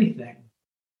phones or anything.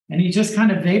 And he just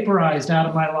kind of vaporized out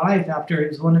of my life after he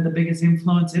was one of the biggest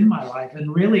influence in my life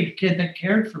and really a kid that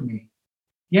cared for me.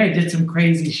 Yeah, he did some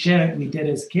crazy shit we did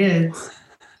as kids.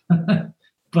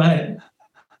 But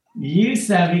you,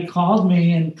 Sevi, called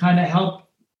me and kind of helped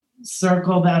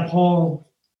circle that whole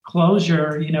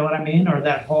closure, you know what I mean? Or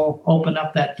that whole open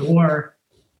up that door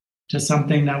to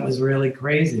something that was really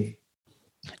crazy.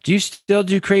 Do you still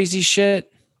do crazy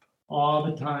shit? All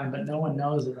the time, but no one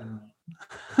knows about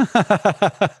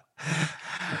it.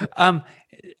 I'm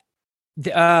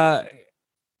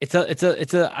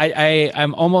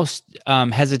almost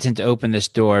hesitant to open this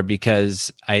door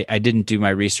because I didn't do my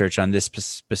research on this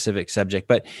specific subject.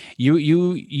 But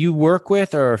you work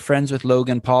with or are friends with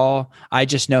Logan Paul. I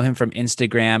just know him from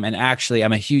Instagram, and actually,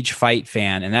 I'm a huge fight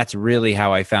fan, and that's really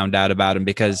how I found out about him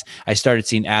because I started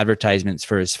seeing advertisements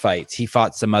for his fights. He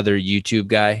fought some other YouTube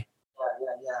guy. Yeah.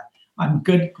 I'm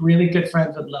really good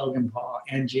friends with Logan Paul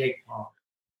and Jake Paul.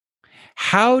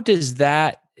 How does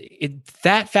that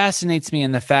fascinates me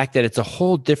in the fact that it's a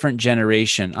whole different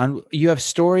generation. You have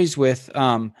stories with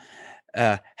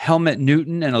Helmut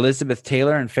Newton and Elizabeth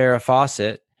Taylor and Farrah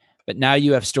Fawcett, but now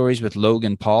you have stories with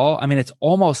Logan Paul. I mean, it's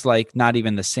almost like not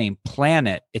even the same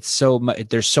planet. It's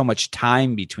there's so much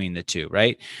time between the two,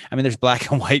 right? I mean, there's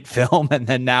black and white film, and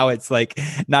then now it's like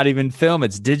not even film;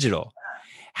 it's digital.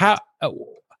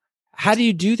 How do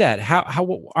you do that?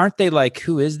 How aren't they like,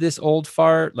 who is this old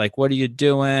fart? Like, what are you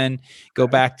doing? Go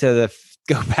back to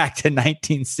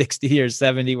 1960 or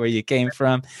 70 where you came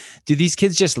from. Do these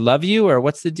kids just love you, or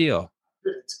what's the deal?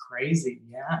 It's crazy.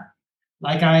 Yeah.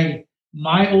 Like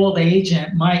my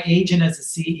agent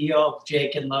is the CEO of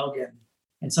Jake and Logan.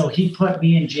 And so he put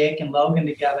me and Jake and Logan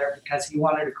together because he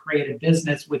wanted to create a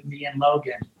business with me and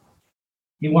Logan.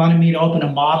 He wanted me to open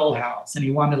a model house, and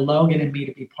he wanted Logan and me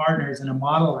to be partners in a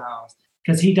model house.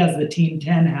 because he does the Team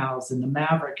 10 house and the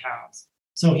Maverick house.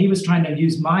 So he was trying to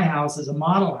use my house as a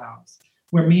model house,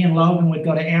 where me and Logan would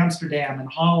go to Amsterdam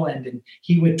and Holland, and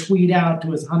he would tweet out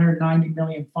to his 190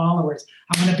 million followers,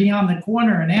 I'm going to be on the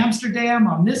corner in Amsterdam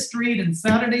on this street and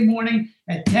Saturday morning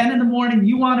at 10 in the morning.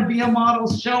 You want to be a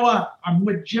model? Show up. I'm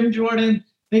with Jim Jordan,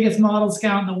 biggest model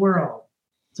scout in the world.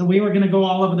 So we were going to go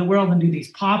all over the world and do these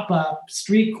pop-up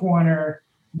street corner,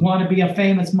 want to be a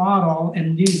famous model,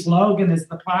 and use Logan as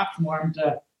the platform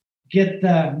to get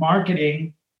the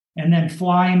marketing, and then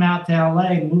fly him out to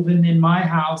LA, moving in my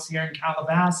house here in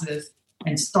Calabasas,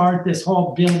 and start this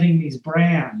whole building these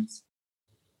brands.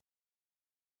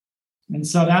 And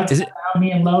so that's how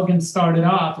me and Logan started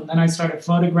off. And then I started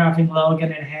photographing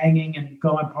Logan and hanging and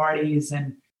going parties,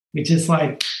 and it just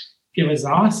it was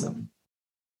awesome.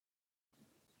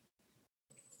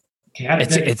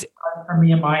 It's for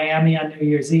me in Miami on New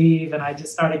Year's Eve, and I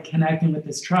just started connecting with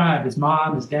this tribe, his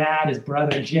mom, his dad, his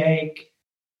brother Jake,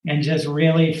 and just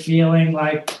really feeling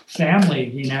like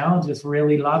family, just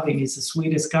really loving. He's the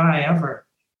sweetest guy ever.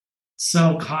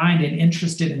 So kind and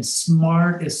interested and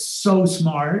smart, is so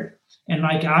smart. And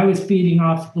I was feeding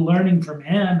off learning from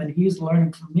him, and he's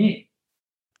learning from me.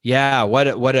 Yeah, what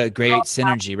a great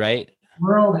synergy, right? The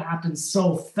world happens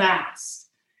so fast.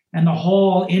 And the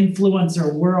whole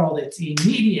influencer world, it's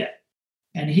immediate.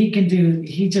 And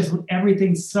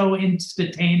everything's so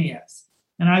instantaneous.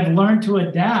 And I've learned to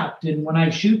adapt. And when I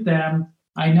shoot them,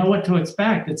 I know what to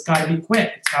expect. It's got to be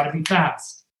quick. It's got to be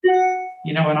fast.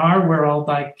 In our world,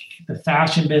 like the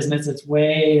fashion business, it's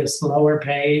way a slower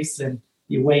pace. And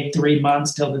you wait 3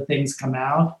 months till the things come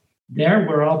out. Their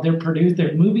world,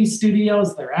 they're movie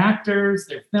studios, they're actors,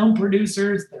 they're film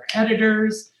producers, they're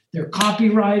editors, they're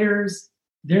copywriters.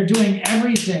 They're doing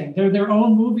everything. They're their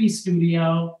own movie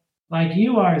studio, like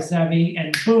you are, Sevi,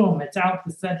 and boom, it's out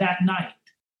that night.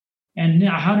 And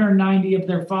 190 of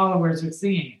their followers are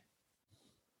seeing it.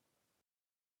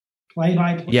 Play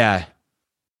by play. Yeah.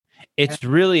 It's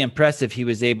really impressive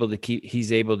he's able to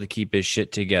keep his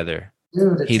shit together.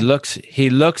 Dude, he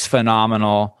looks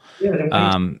phenomenal. Dude, what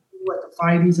the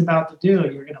fight he's about to do,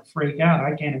 you're gonna freak out.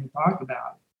 I can't even talk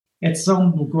about it. It's so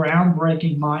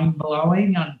groundbreaking,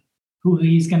 mind-blowing on who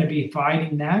he's going to be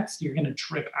fighting next. You're going to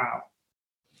trip out.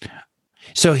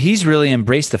 So he's really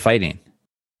embraced the fighting.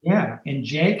 Yeah. And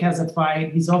Jake has a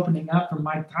fight. He's opening up for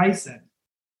Mike Tyson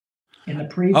in the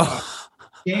pre-fight.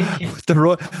 With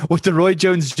the Roy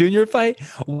Jones Jr. fight?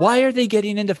 Why are they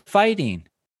getting into fighting?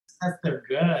 Because they're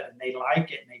good and they like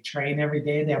it and they train every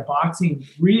day. They have boxing,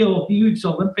 real huge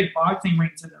Olympic boxing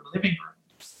rings in their living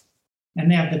rooms. And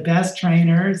they have the best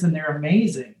trainers and they're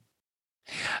amazing.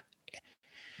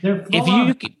 What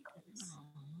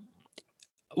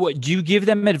do you give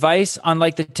them advice on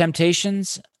the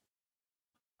temptations,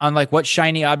 on what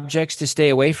shiny objects to stay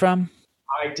away from?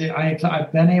 I do.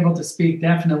 I've been able to speak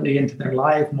definitely into their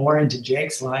life, more into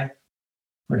Jake's life,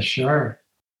 for sure.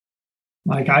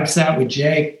 I've sat with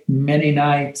Jake many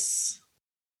nights,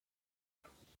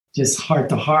 just heart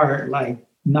to heart,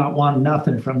 not wanting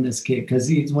nothing from this kid,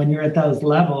 because when you're at those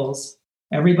levels,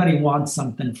 everybody wants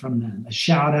something from them, a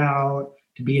shout out,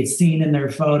 to be seen in their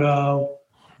photo,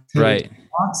 right?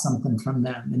 Want something from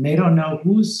them, and they don't know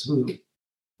who's who. A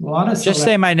lot of just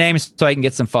say my name so I can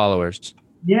get some followers.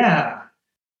 Yeah,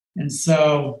 and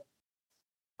so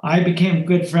I became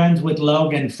good friends with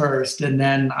Logan first, and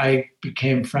then I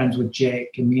became friends with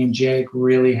Jake, and me and Jake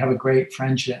really have a great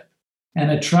friendship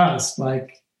and a trust. I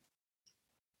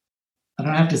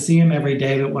don't have to see him every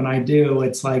day, but when I do,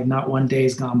 it's not one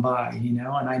day's gone by, and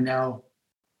I know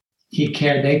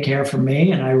they care for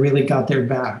me, and I really got their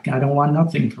back. I don't want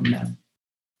nothing from them.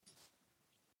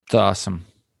 It's awesome.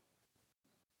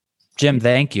 Jim,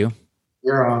 thank you.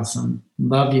 You're awesome.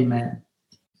 Love you, man.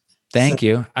 Thank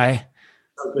you.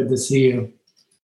 So good to see you.